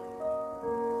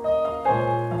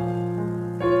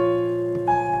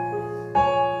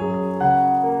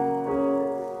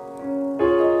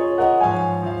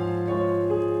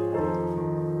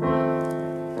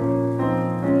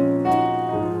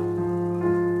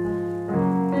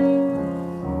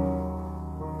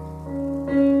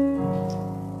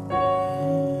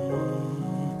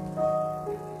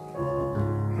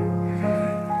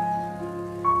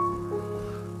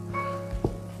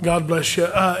 God bless you.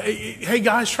 Hey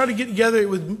guys, try to get together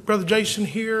with Brother Jason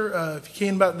here if you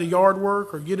can about the yard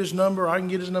work, or get his number. I can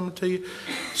get his number to you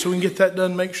so we can get that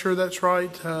done. Make sure that's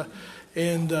right.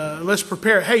 And let's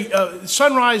prepare. Hey,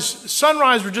 sunrise,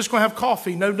 we're just going to have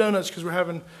coffee, no donuts, because we're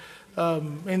having,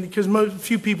 and because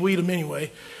few people eat them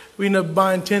anyway. We end up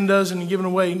buying 10 dozen and giving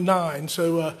away 9.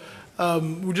 So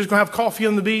we're just going to have coffee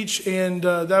on the beach, and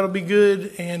that'll be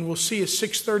good. And we'll see you at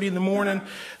 6:30 in the morning.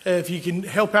 If you can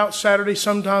help out Saturday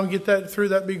sometime, get that through,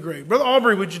 that'd be great. Brother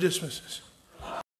Aubrey, would you dismiss us?